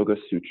is the Yoga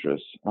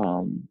Sutras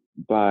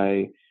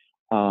by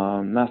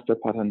Master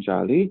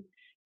Patanjali.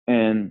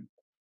 And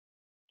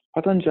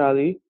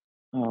Patanjali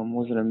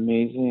was an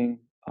amazing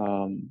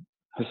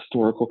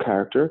historical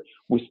character.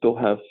 We still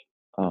have,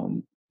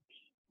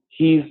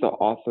 he's the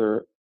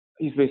author,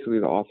 he's basically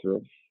the author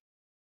of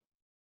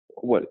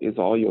what is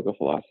all yoga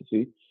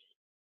philosophy.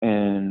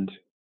 And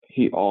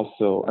he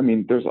also, I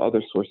mean, there's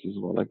other sources as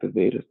well, like the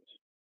Vedas,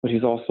 but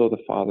he's also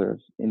the father of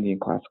Indian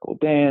classical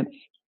dance,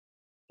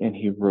 and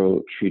he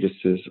wrote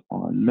treatises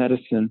on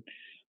medicine.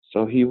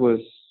 So he was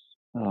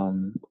a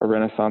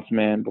Renaissance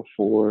man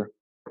before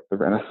the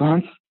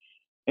Renaissance.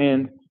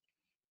 And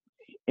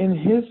in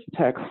his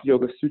text,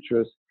 Yoga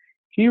Sutras,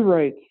 he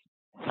writes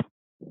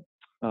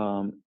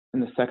in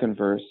the second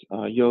verse,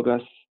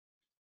 Yogas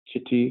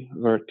Chitti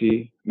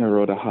Verti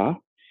Narodaha.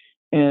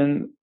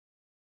 And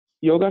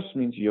yogas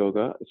means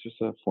yoga. It's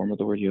just a form of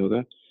the word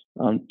yoga.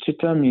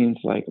 Chitta means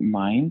like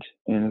mind,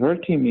 and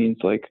Verti means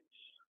like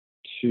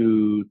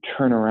to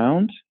turn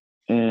around,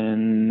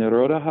 and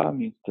Nirodha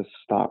means to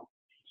stop.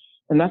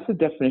 And that's the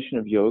definition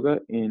of yoga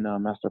in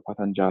Master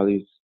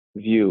Patanjali's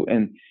view.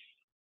 And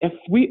if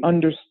we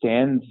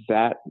understand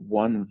that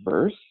one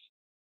verse,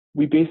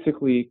 we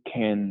basically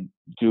can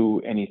do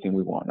anything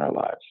we want in our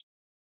lives.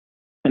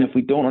 And if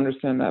we don't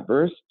understand that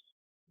verse,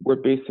 we're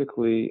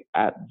basically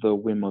at the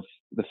whim of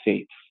the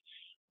fates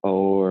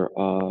or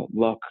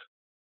luck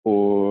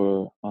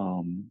or,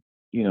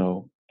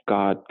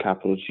 God,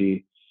 capital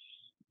G.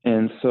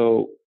 And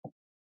so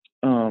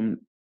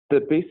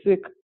the basic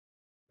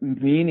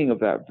meaning of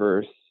that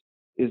verse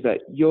is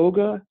that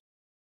yoga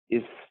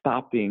is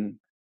stopping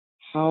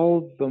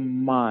how the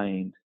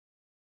mind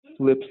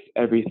flips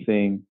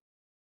everything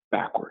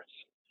backwards.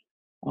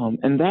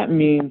 And that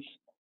means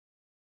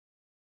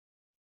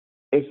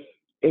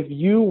if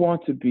you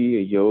want to be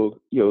a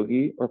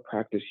yogi or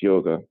practice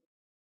yoga,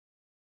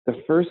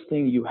 the first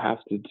thing you have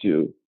to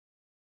do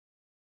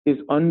is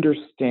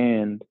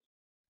understand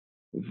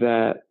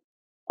that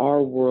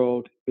our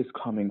world is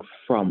coming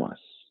from us,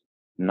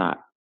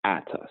 not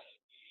at us.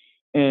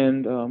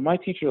 And my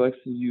teacher likes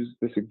to use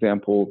this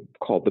example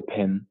called the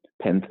pen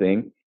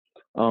thing.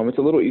 It's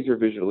a little easier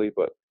visually,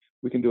 but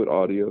we can do it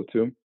audio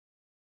too.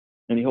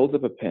 And he holds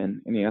up a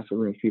pen and he asks a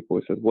room of people,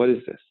 he says, "What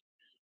is this?"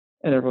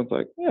 And everyone's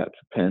like, "Yeah, it's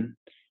a pen."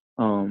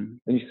 And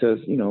he says,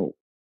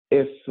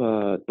 if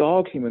a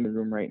dog came in the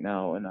room right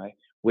now and I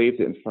waved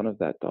it in front of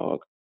that dog,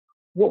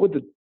 what would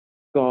the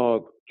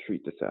dog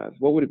treat this as?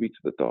 What would it be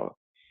to the dog?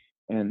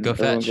 And Go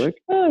everyone's fetch.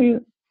 like, "Oh, yeah,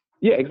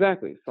 yeah,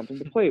 exactly, something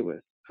to play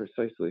with,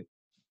 precisely."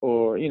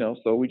 Or,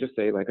 so we just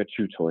say like a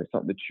chew toy,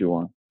 something to chew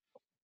on.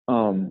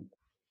 Um,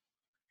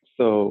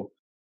 so,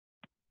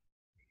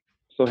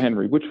 so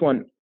Henry, which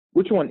one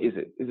is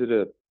it? Is it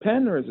a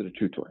pen or is it a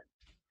chew toy?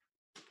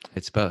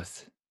 It's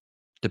both.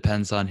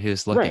 Depends on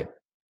who's looking. Right.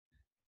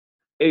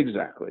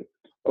 Exactly.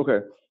 Okay.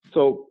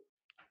 So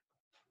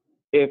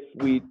if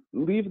we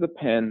leave the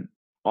pen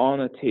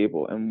on a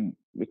table and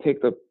we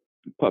take the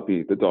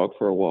puppy, the dog,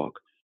 for a walk,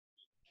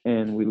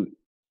 and we,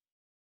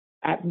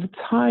 at the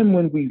time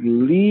when we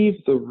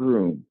leave the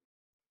room,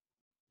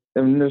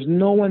 and there's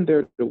no one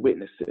there to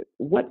witness it,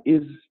 what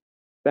is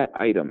that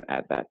item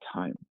at that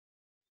time?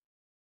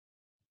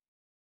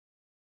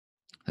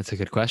 That's a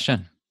good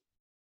question.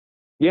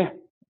 Yeah,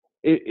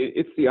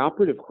 it's the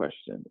operative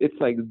question. It's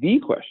like the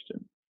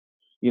question,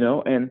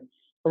 and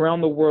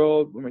around the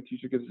world, when my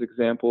teacher gives this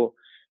example,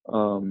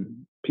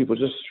 people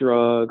just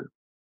shrug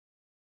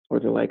or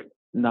they're like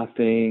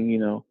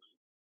nothing,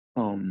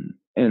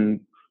 and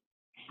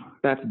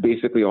that's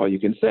basically all you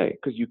can say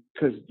because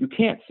you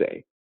can't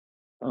say.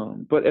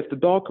 But if the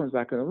dog comes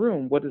back in the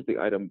room, what does the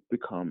item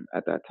become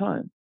at that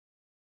time?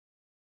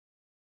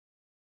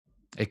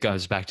 It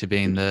goes back to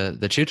being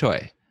the chew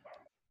toy.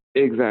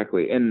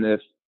 Exactly. And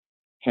if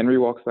Henry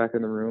walks back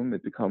in the room,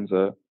 it becomes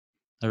a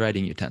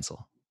writing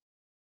utensil.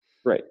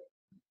 Right.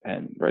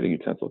 And writing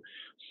utensil.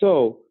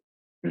 So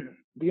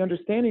the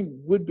understanding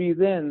would be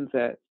then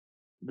that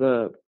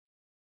the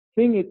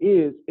thing it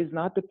is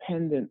not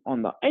dependent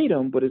on the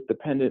item, but is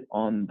dependent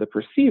on the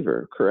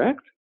perceiver,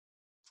 correct?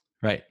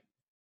 Right.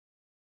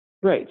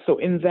 Right. So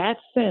in that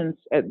sense,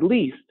 at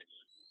least,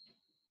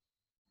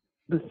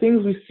 the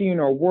things we see in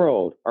our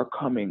world are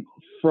coming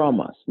from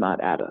us, not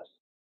at us.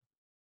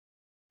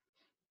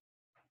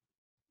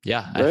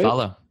 Yeah, right? I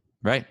follow.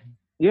 Right.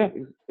 Yeah,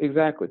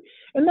 exactly.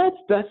 And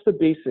that's the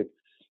basic.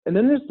 And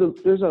then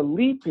there's a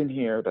leap in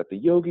here that the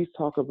yogis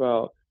talk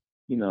about,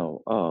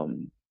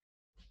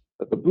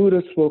 that the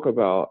Buddha spoke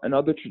about, and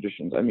other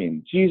traditions. I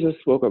mean, Jesus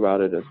spoke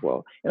about it as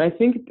well. And I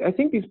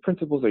think these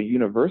principles are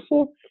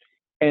universal,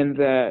 and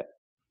that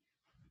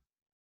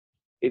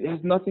it has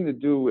nothing to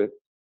do with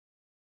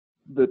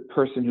the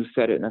person who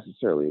said it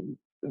necessarily.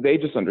 They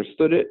just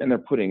understood it and they're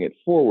putting it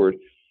forward.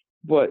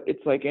 But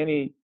it's like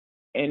any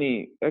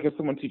like if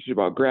someone teaches you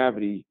about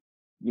gravity,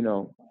 you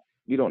know,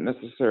 you don't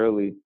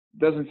necessarily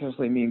doesn't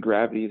necessarily mean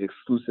gravity is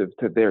exclusive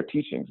to their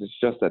teachings. It's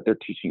just that they're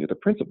teaching you the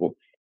principle.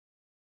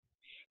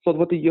 So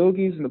what the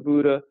yogis and the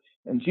Buddha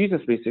and Jesus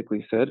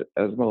basically said,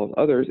 as well as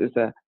others, is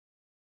that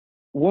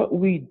what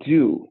we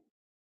do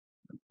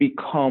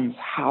becomes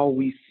how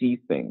we see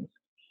things.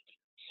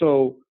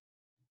 So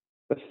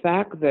the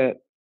fact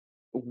that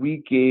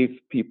we gave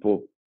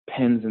people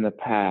pens in the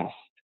past,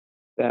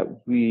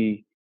 that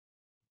we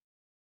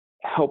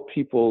help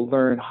people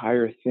learn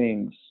higher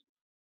things,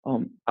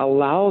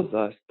 allows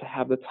us to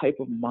have the type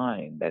of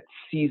mind that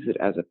sees it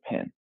as a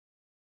pen.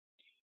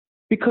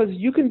 Because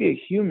you can be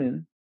a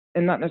human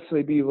and not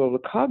necessarily be able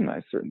to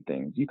cognize certain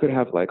things. You could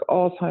have like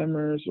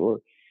Alzheimer's, or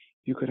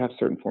you could have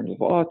certain forms of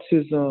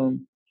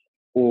autism,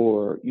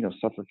 or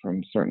suffer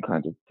from certain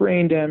kinds of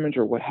brain damage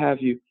or what have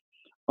you.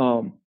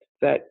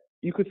 That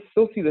you could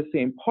still see the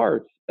same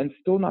parts and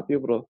still not be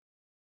able to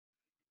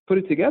put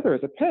it together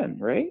as a pen,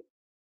 right?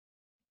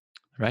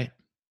 Right.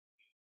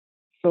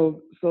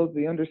 So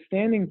the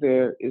understanding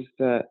there is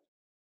that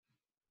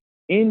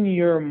in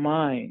your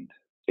mind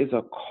is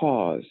a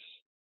cause,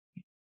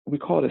 we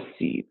call it a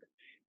seed,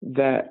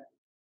 that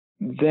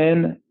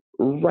then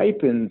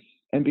ripens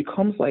and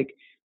becomes like,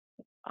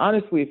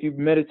 honestly, if you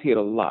meditate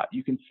a lot,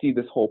 you can see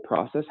this whole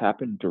process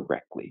happen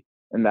directly.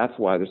 And that's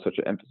why there's such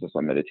an emphasis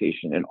on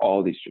meditation in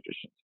all these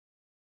traditions,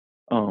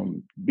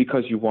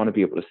 because you want to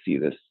be able to see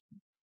this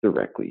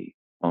directly.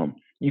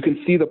 You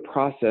can see the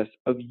process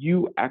of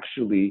you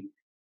actually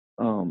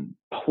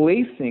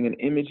placing an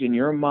image in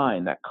your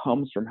mind that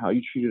comes from how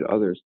you treated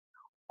others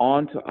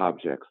onto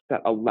objects,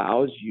 that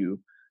allows you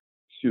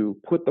to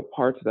put the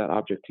parts of that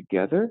object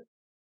together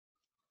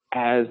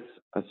as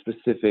a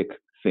specific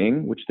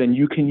thing, which then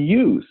you can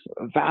use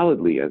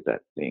validly as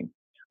that thing.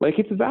 Like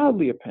it's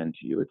validly a pen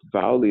to you, it's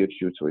validly a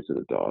chew toy to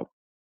the dog,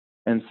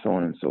 and so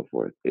on and so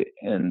forth.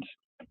 And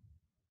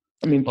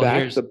I mean, Well,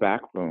 that's the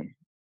backbone.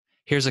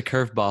 here's a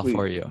curveball Please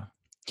for you.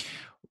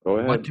 go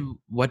ahead. What do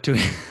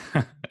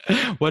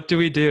what do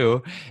we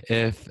do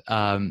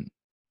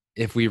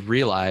if we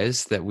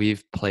realize that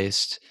we've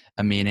placed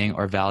a meaning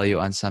or value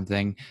on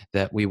something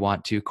that we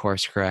want to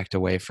course correct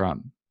away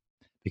from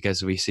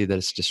because we see that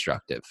it's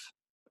destructive?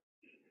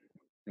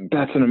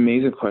 That's an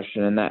amazing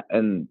question,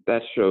 and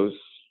that shows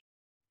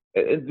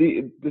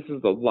this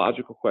is the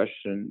logical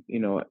question.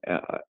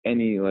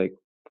 Any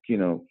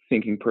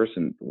thinking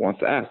person wants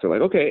to ask. They're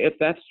like, okay, if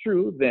that's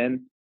true,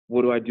 then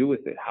what do I do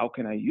with it? How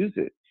can I use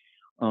it?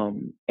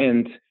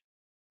 And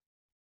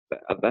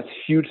that's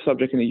a huge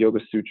subject in the Yoga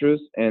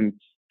Sutras, and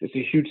it's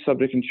a huge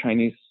subject in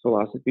Chinese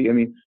philosophy. I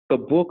mean, the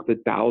book, the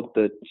Tao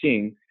Te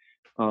Ching,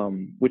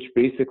 which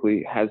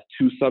basically has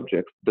two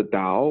subjects: the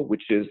Tao,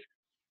 which is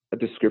a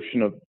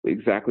description of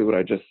exactly what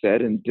I just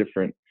said in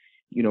different,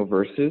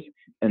 verses,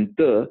 and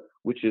De,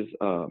 which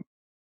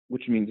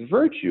means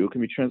virtue,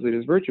 can be translated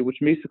as virtue, which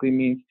basically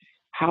means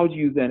how do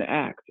you then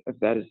act if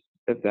that is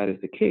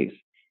the case.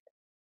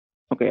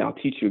 Okay, I'll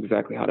teach you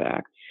exactly how to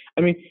act.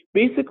 I mean,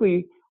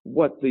 basically,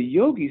 what the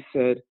yogi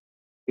said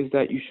is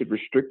that you should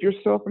restrict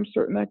yourself from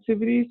certain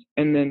activities,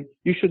 and then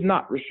you should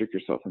not restrict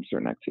yourself from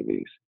certain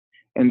activities.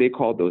 And they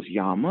called those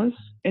yamas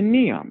and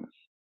niyamas,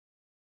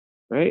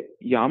 right?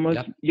 Yamas,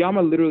 yep.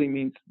 Yama literally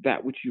means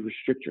that which you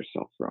restrict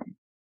yourself from.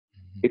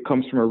 Mm-hmm. It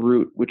comes from a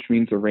root, which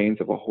means the reins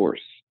of a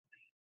horse.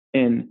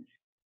 And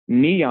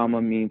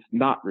niyama means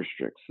not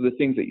restrict. So the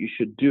things that you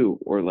should do,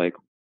 or like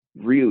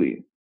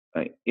really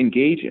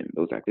engage in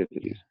those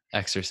activities.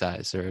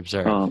 Exercise or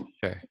observe.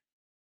 Sure.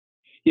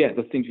 Yeah,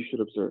 the things you should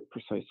observe,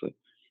 precisely.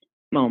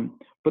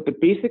 But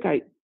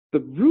the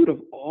root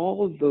of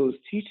all of those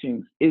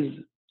teachings is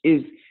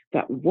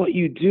that what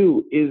you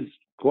do is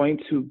going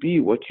to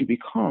be what you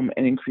become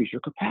and increase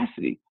your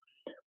capacity.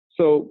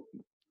 So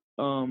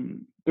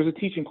there's a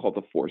teaching called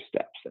the 4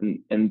 steps,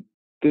 and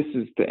this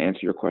is to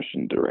answer your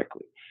question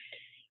directly.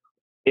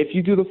 If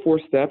you do the 4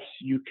 steps,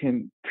 you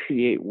can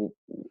create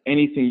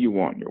anything you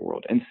want in your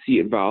world and see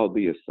it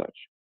validly as such.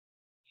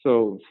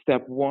 So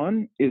step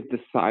 1 is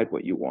decide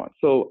what you want.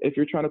 So if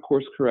you're trying to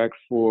course correct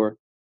for,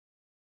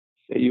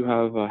 say you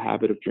have a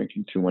habit of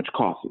drinking too much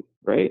coffee,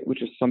 right?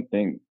 Which is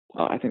something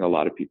I think a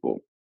lot of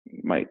people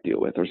might deal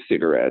with, or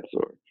cigarettes,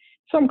 or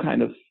some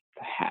kind of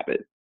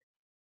habit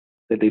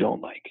that they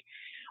don't like.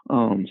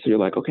 So you're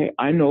like, okay,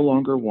 I no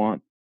longer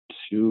want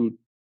to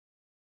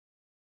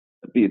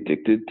be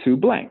addicted to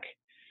blank.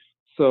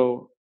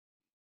 So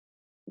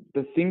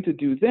the thing to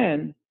do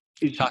then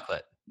is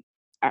chocolate.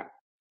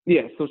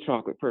 Yeah, so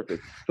chocolate,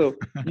 perfect. So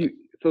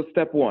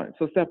step one,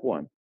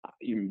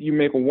 you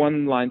make a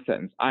 1-line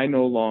sentence. I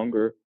no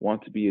longer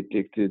want to be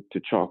addicted to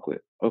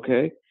chocolate.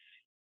 Okay.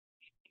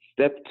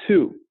 Step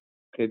 2.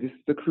 Okay, this is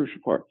the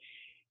crucial part.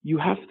 You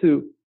have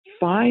to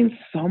find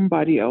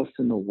somebody else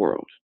in the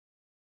world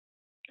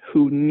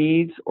who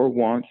needs or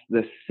wants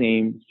the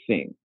same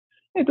thing.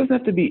 It doesn't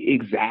have to be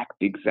exact.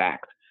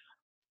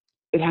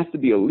 It has to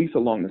be at least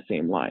along the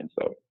same lines,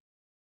 though.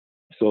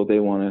 So they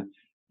want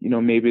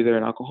to, maybe they're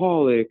an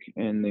alcoholic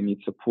and they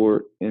need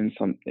support in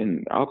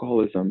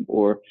alcoholism,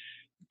 or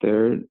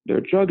they're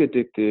drug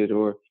addicted,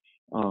 or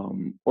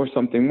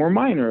something more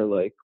minor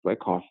like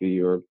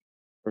coffee or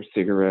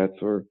cigarettes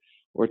or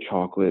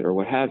chocolate or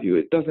what have you.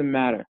 It doesn't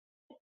matter.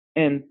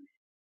 And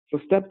so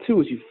step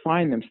 2 is you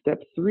find them.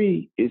 Step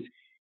 3 is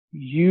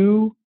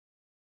you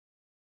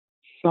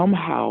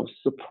somehow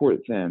support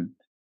them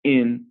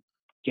in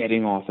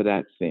getting off of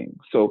that thing.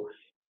 So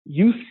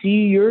you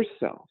see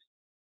yourself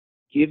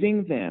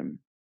giving them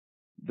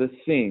the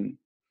thing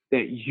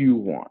that you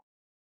want.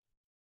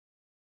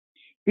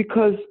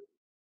 Because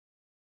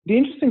the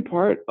interesting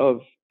part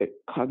of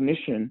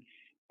cognition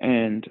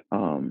and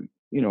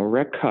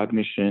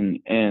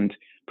recognition and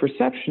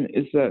perception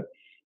is that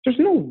there's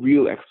no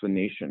real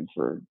explanation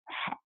for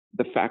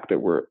the fact that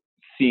we're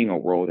seeing a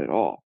world at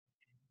all.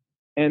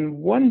 And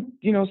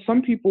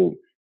some people,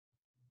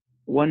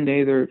 one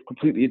day they're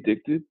completely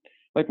addicted.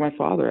 Like my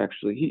father,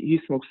 actually, he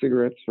smoked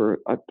cigarettes for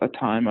a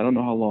time. I don't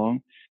know how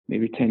long,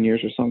 maybe 10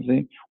 years or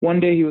something. One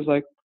day he was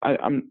like, this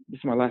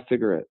is my last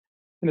cigarette.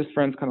 And his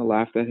friends kind of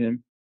laughed at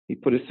him. He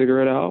put his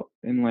cigarette out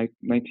in like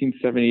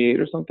 1978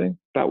 or something.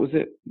 That was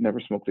it. Never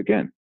smoked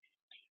again.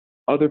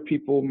 Other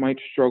people might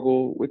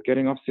struggle with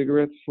getting off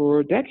cigarettes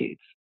for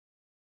decades.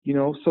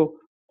 So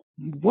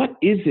what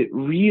is it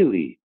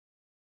really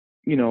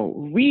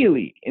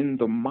in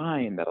the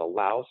mind that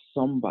allows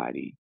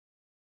somebody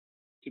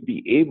to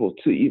be able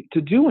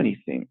to do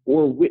anything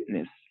or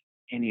witness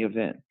any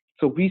event?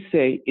 So we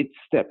say it's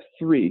step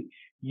 3.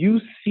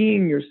 You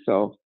seeing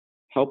yourself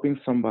helping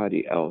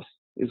somebody else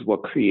is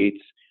what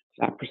creates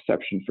that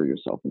perception for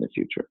yourself in the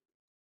future.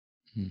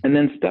 And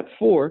then step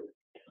 4,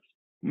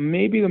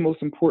 maybe the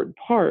most important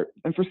part,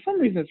 and for some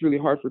reason it's really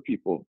hard for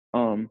people,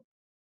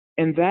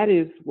 and that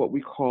is what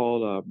we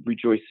call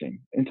rejoicing.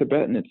 In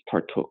Tibetan, it's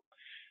tartuk.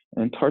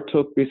 And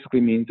tartuk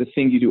basically means the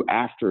thing you do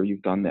after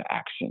you've done the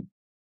action.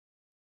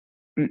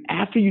 And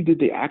after you did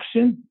the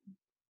action,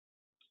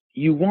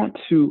 you want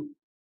to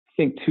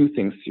think 2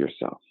 things to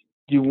yourself.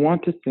 You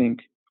want to think,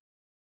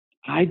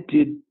 I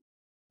did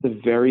the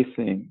very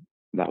thing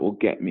that will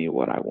get me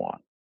what I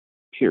want,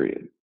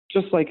 period.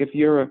 Just like if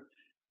you're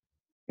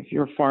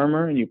a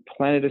farmer and you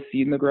planted a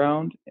seed in the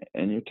ground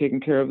and you're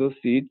taking care of those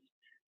seeds,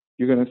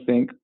 you're going to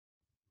think,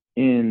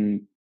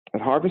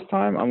 at harvest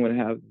time, I'm going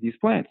to have these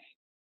plants,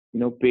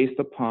 based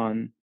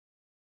upon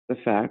the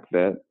fact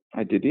that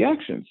I did the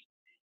actions.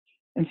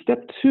 And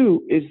step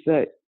 2 is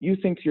that you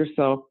think to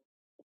yourself,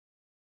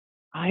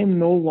 I am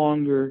no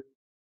longer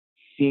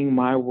seeing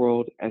my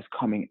world as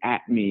coming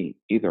at me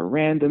either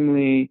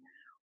randomly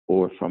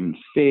or from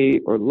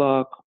fate or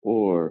luck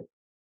or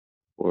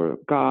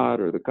God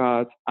or the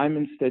gods. I'm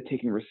instead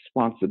taking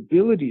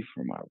responsibility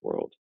for my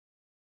world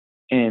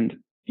and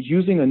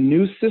using a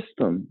new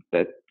system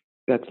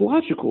that's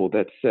logical,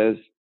 that says,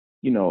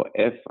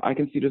 if I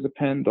can see there's a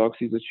pen, dog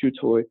sees a chew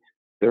toy,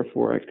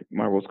 therefore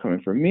my world's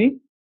coming from me,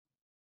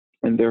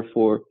 and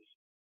therefore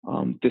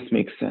this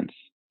makes sense.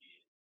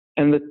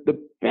 And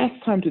the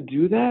best time to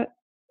do that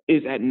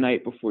is at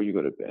night before you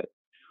go to bed.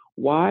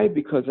 Why?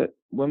 Because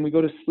when we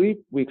go to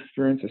sleep, we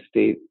experience a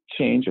state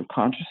change of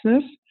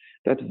consciousness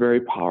that's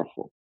very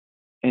powerful.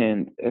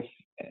 And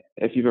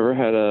if you've ever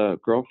had a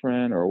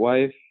girlfriend or a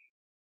wife,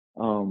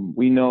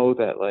 we know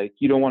that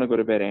you don't want to go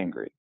to bed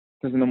angry,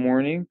 because in the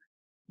morning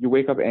you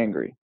wake up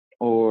angry,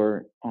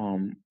 or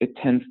it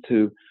tends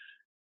to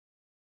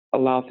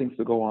allow things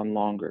to go on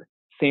longer.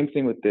 Same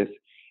thing with this.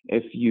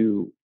 If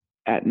you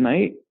at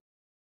night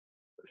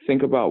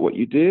think about what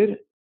you did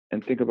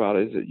and think about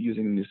is it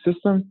using a new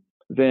system,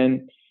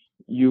 then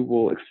you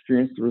will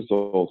experience the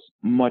results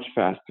much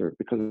faster,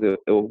 because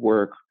it'll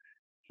work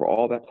for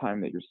all that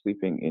time that you're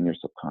sleeping in your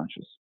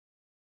subconscious.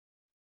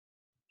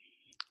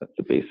 That's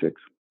the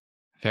basics.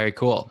 Very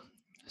cool.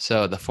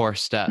 So the 4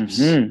 steps.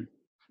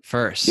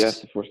 First, yes,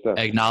 the 4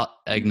 steps.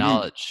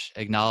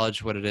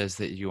 Acknowledge what it is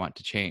that you want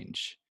to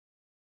change.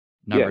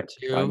 Number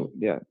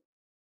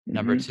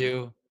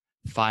 2,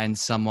 find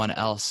someone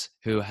else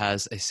who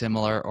has a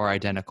similar or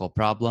identical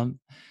problem.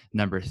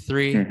 Number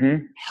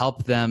 3,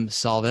 help them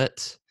solve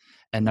it.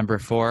 And number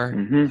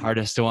 4,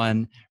 hardest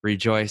one,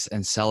 rejoice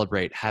and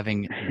celebrate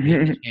having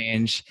made a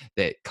change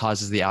that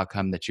causes the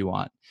outcome that you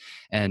want.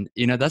 And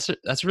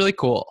that's really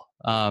cool.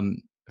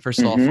 First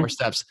of all, 4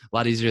 steps, a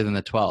lot easier than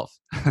the 12.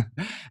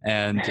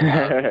 And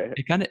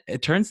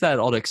it turns that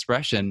old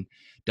expression,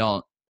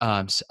 don't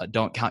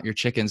count your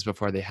chickens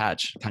before they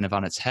hatch, kind of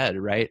on its head,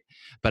 right?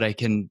 But I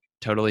can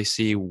totally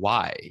see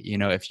why.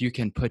 If you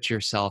can put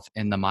yourself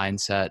in the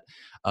mindset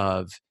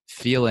of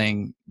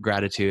feeling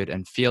gratitude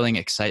and feeling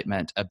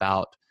excitement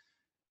about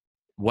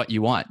what you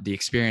want, the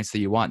experience that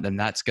you want, then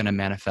that's going to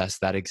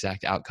manifest that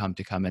exact outcome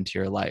to come into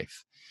your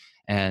life.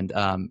 And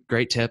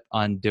great tip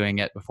on doing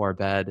it before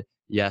bed.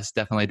 Yes,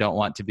 definitely don't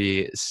want to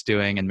be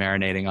stewing and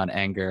marinating on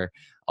anger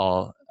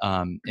all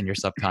in your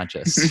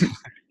subconscious.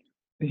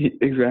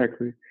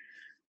 Exactly.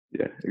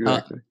 Yeah, Uh,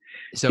 exactly.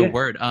 so Yeah.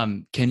 Word,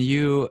 can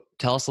you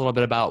tell us a little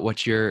bit about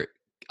what you're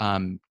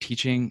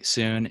teaching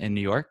soon in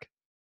New York?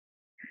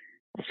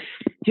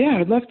 Yeah,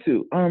 I'd love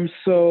to.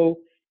 So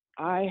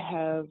I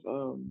have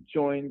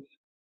joined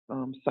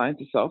Science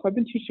of Self. I've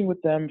been teaching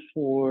with them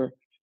for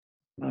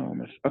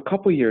a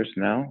couple years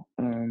now.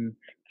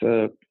 It's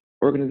an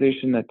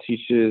organization that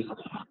teaches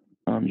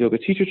yoga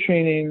teacher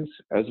trainings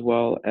as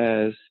well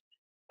as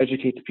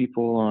educates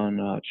people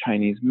on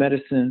Chinese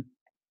medicine.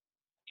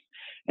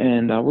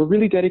 And we're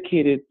really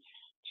dedicated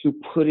to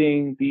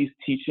putting these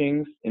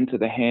teachings into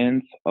the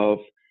hands of,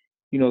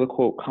 the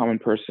quote common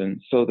person,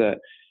 so that,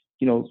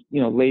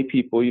 lay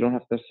people, you don't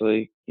have to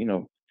necessarily,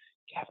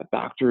 have a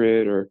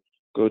doctorate or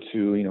go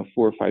to,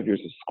 4 or 5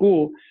 years of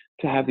school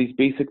to have these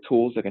basic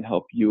tools that can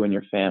help you and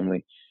your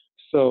family.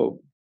 So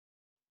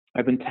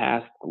I've been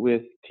tasked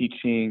with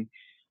teaching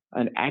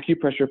an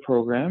acupressure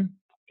program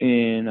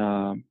in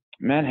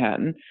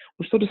Manhattan.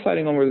 We're still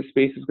deciding on where the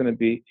space is going to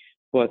be,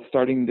 but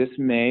starting this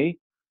May,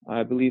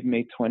 I believe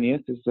May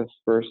 20th is the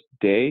first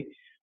day.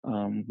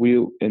 We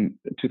in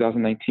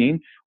 2019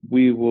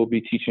 we will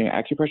be teaching an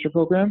acupressure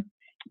program,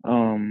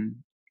 um,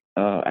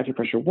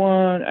 acupressure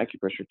one,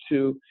 acupressure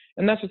two,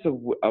 and that's just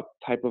a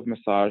type of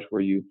massage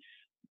where you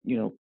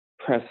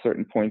press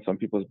certain points on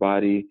people's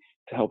body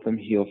to help them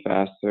heal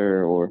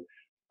faster or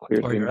clear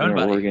Or things your in own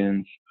their body?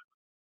 organs.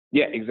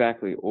 Yeah,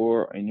 exactly.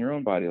 Or in your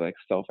own body, like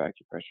self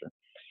acupressure.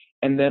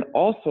 And then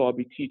also, I'll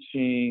be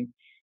teaching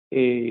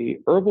a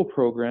herbal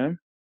program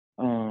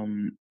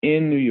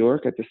in New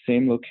York at the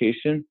same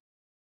location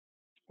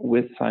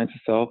with Science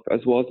of Self,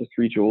 as well as the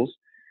Three Jewels,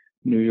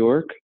 New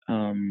York,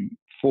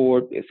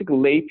 for basically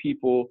lay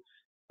people,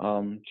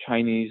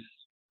 Chinese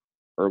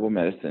herbal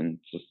medicine.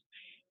 Just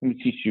let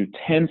me teach you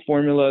 10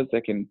 formulas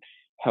that can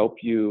help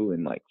you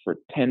in like for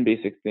 10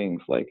 basic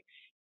things like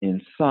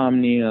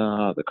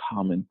insomnia, the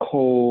common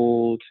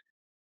cold,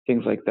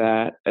 things like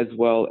that, as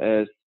well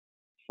as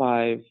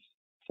 5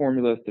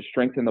 formulas to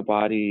strengthen the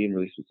body in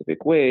really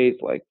specific ways,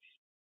 like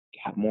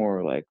have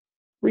more like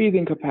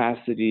breathing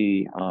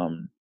capacity,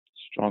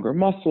 stronger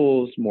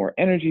muscles, more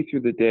energy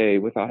through the day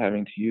without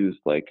having to use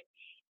like,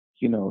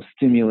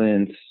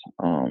 stimulants,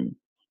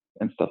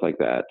 and stuff like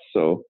that.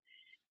 So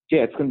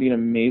yeah, it's going to be an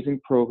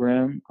amazing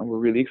program. We're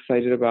really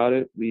excited about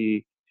it.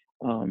 We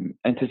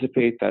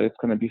anticipate that it's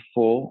going to be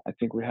full. I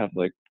think we have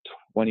like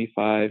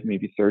 25,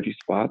 maybe 30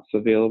 spots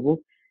available.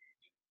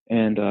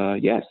 And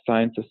yeah,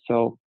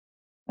 scienceofself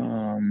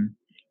 .com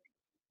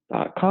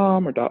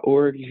or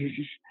 .org. You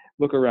should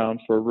look around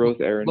for Rose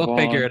Aaron We'll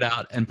figure Vaughn. it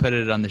out and put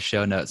it on the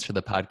show notes for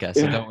the podcast.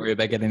 So Yeah, don't worry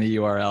about getting the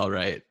URL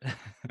right.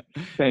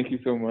 thank you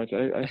so much.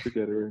 I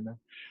forget it right now.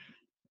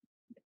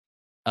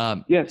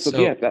 um, Yeah, so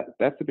yeah, so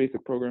that's the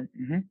basic program.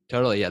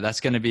 Totally. Yeah,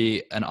 that's going to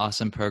be an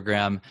awesome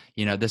program.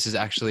 This is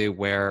actually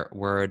where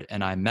Word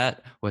and I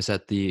met, was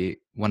at the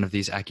one of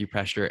these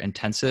acupressure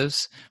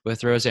intensives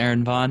with Rose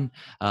Aaron Vaughn.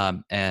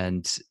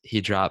 And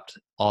he dropped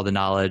all the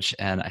knowledge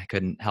and I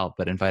couldn't help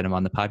but invite him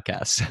on the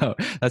podcast. So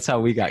that's how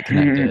we got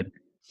connected.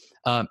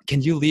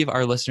 Can you leave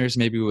our listeners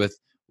maybe with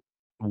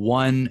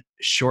one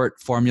short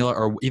formula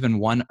or even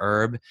one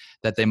herb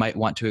that they might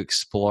want to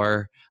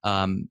explore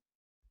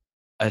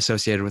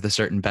associated with a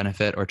certain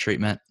benefit or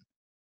treatment?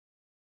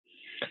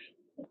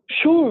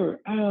 Sure.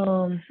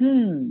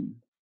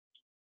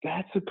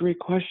 That's a great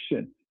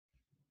question.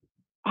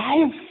 I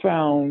have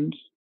found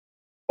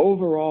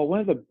overall one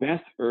of the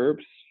best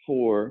herbs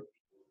for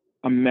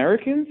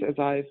Americans, if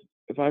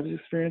I've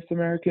experienced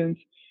Americans,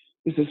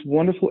 is this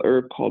wonderful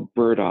herb called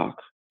burdock.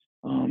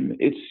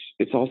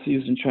 It's also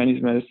used in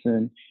Chinese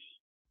medicine.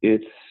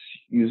 It's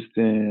used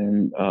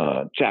in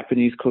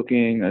Japanese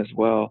cooking as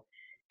well,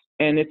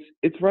 and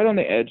it's right on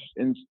the edge.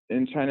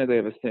 In China, they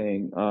have a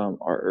saying: "Are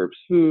herbs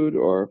food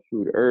or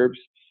food herbs?"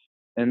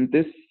 And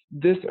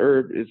this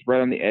herb is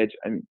right on the edge.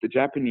 I mean, the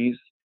Japanese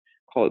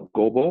call it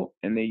gobo,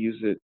 and they use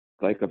it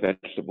like a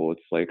vegetable.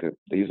 It's like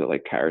they use it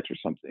like carrots or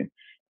something.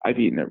 I've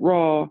eaten it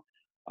raw.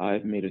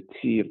 I've made a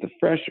tea of the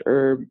fresh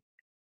herb.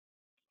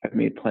 I've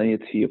made plenty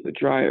of tea of the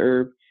dry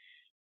herb.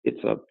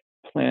 It's a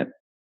plant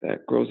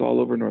that grows all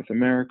over North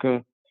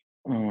America.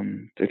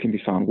 It can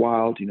be found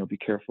wild. Be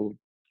careful.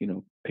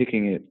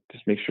 Picking it.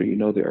 Just make sure you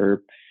know the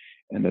herb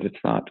and that it's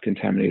not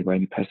contaminated by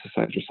any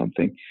pesticides or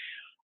something.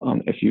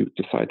 If you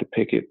decide to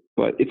pick it,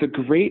 but it's a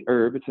great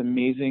herb. It's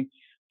amazing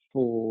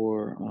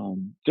for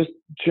just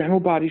general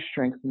body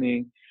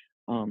strengthening,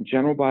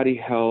 general body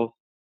health.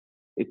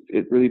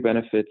 It really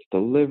benefits the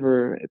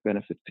liver. It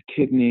benefits the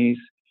kidneys.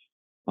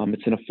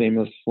 It's in a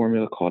famous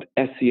formula called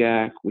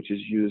Essiac, which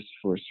is used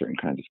for certain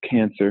kinds of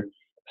cancer,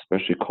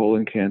 especially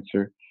colon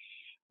cancer.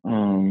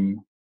 Um,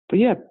 but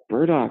yeah,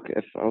 burdock.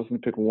 If I was going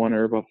to pick one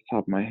herb off the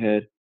top of my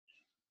head,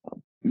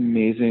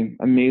 amazing,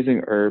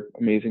 amazing herb,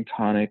 amazing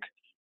tonic,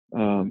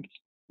 um,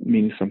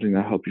 meaning something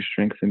that helps you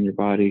strengthen your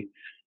body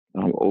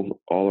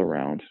all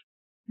around.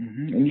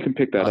 And you can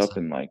pick that up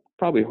Awesome. in like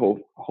probably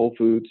Whole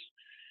Foods,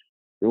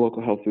 your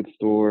local health food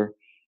store.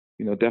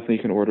 Definitely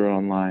you can order it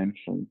online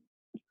from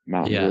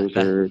Mountain Yeah, Rose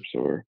Herbs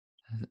or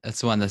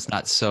that's one that's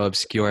not so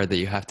obscure that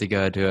you have to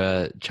go to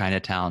a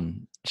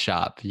Chinatown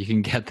shop. You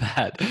can get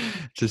that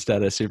just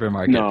at a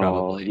supermarket, no,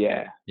 probably.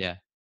 yeah, Yeah.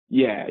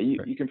 yeah.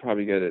 You can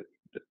probably get it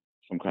at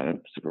some kind of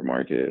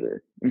supermarket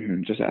or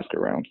just ask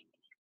around,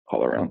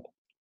 call around.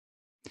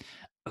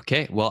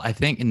 Okay. Well, I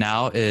think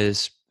now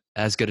is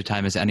as good a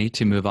time as any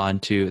to move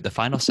on to the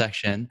final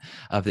section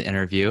of the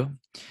interview.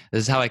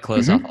 This is how I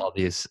close off all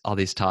these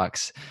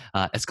talks.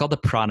 It's called the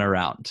prana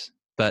round,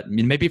 but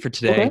maybe for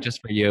today, Okay.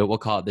 just for you, we'll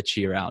call it the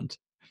chi round.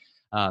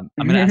 I'm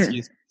going to ask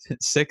you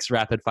 6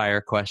 rapid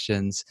fire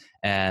questions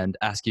and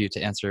ask you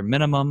to answer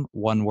minimum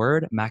 1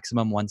 word,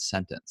 maximum 1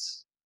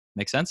 sentence.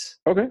 Make sense?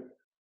 Okay.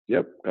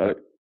 Yep. Got it.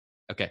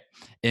 Okay.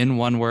 In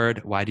 1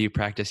 word, why do you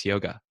practice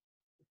yoga?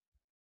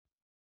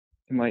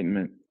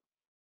 Enlightenment.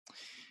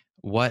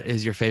 What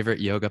is your favorite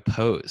yoga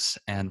pose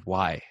and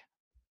why?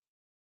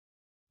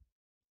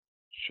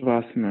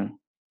 Shavasana.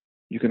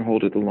 You can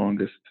hold it the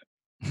longest.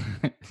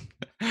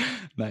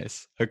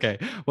 Nice. Okay.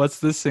 What's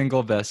the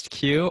single best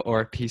cue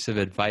or piece of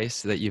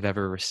advice that you've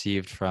ever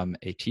received from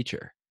a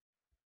teacher?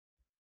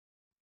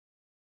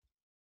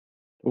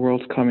 The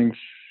world's coming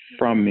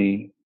from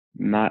me,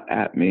 not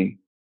at me.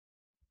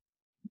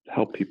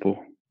 Help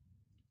people.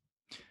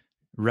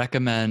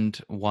 Recommend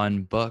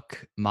 1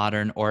 book,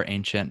 modern or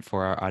ancient,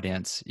 for our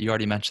audience. You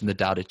already mentioned the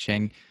Tao Te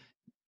Ching.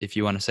 If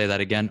you want to say that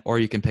again, or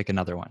you can pick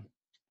another one.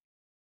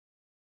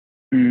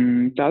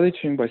 Tao Te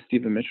Ching by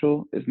Stephen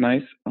Mitchell is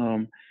nice.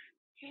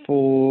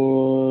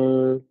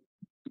 For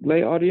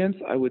lay audience,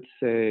 I would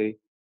say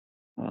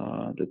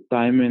the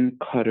Diamond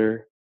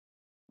Cutter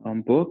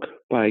book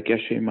by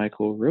Geshe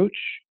Michael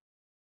Roach.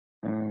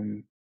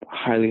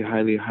 Highly,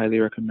 highly, highly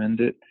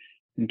recommend it.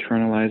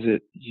 Internalize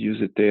it.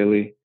 Use it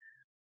daily.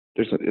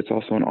 It's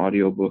also an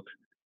audio book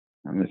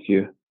if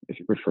you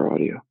prefer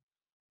audio.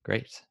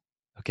 Great.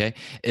 Okay.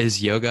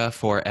 Is yoga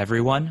for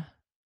everyone?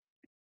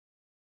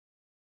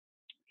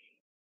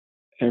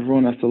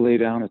 Everyone has to lay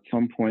down at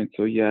some point,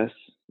 so yes,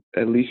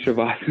 at least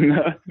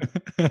Shavasana.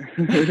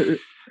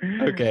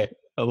 Okay.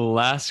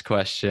 Last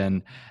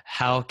question.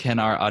 How can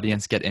our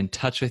audience get in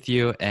touch with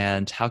you,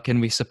 and how can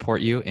we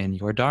support you in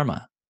your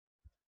Dharma?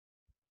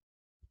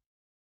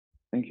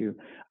 Thank you.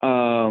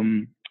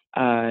 I'm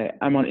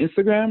on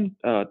Instagram,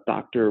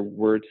 Dr.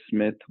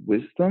 Wordsmith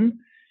Wisdom.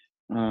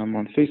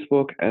 On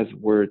Facebook as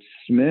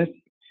Wordsmith,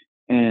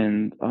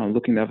 and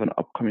looking to have an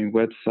upcoming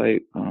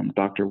website,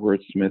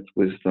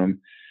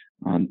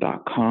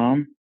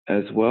 drwordsmithwisdom.com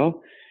as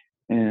well.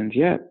 And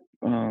yeah,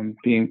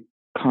 be in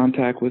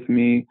contact with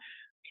me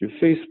through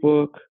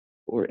Facebook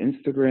or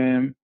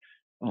Instagram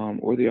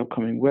or the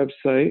upcoming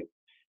website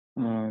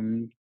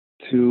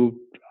to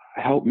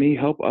help me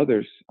help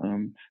others.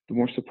 The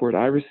more support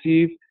I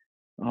receive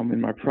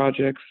in my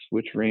projects,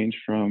 which range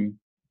from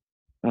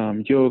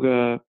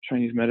yoga,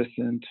 Chinese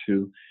medicine,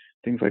 to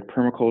things like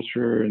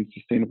permaculture and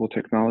sustainable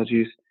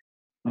technologies,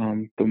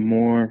 the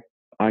more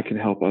I can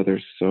help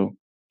others. So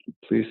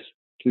please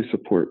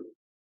support.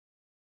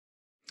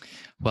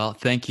 Well,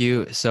 thank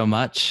you so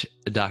much,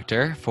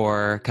 Doctor,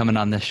 for coming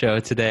on the show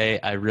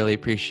today. I really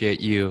appreciate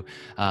you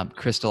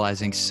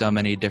crystallizing so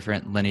many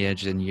different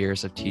lineage and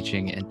years of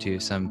teaching into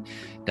some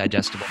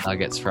digestible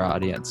nuggets for our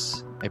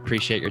audience. I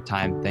appreciate your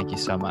time. Thank you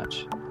so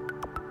much.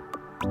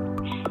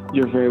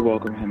 You're very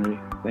welcome, Henry.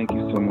 Thank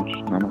you so much.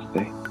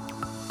 Namaste.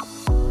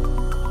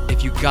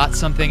 If you got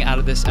something out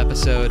of this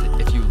episode,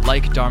 if you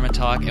like Dharma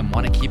Talk and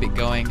want to keep it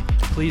going,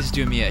 please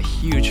do me a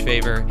huge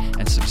favor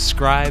and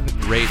subscribe,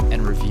 rate,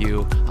 and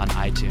review on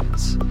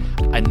iTunes.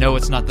 I know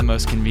it's not the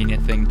most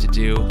convenient thing to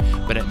do,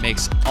 but it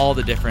makes all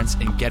the difference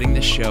in getting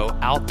this show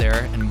out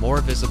there and more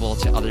visible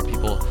to other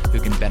people who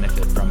can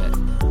benefit from it.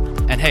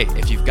 And hey,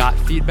 if you've got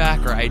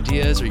feedback or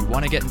ideas or you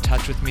want to get in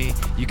touch with me,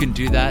 you can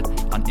do that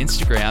on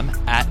Instagram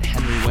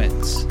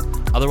 @HenryWins.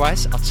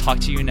 Otherwise, I'll talk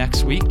to you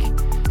next week.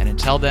 And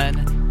until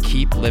then,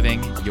 keep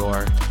living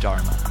your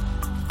Dharma.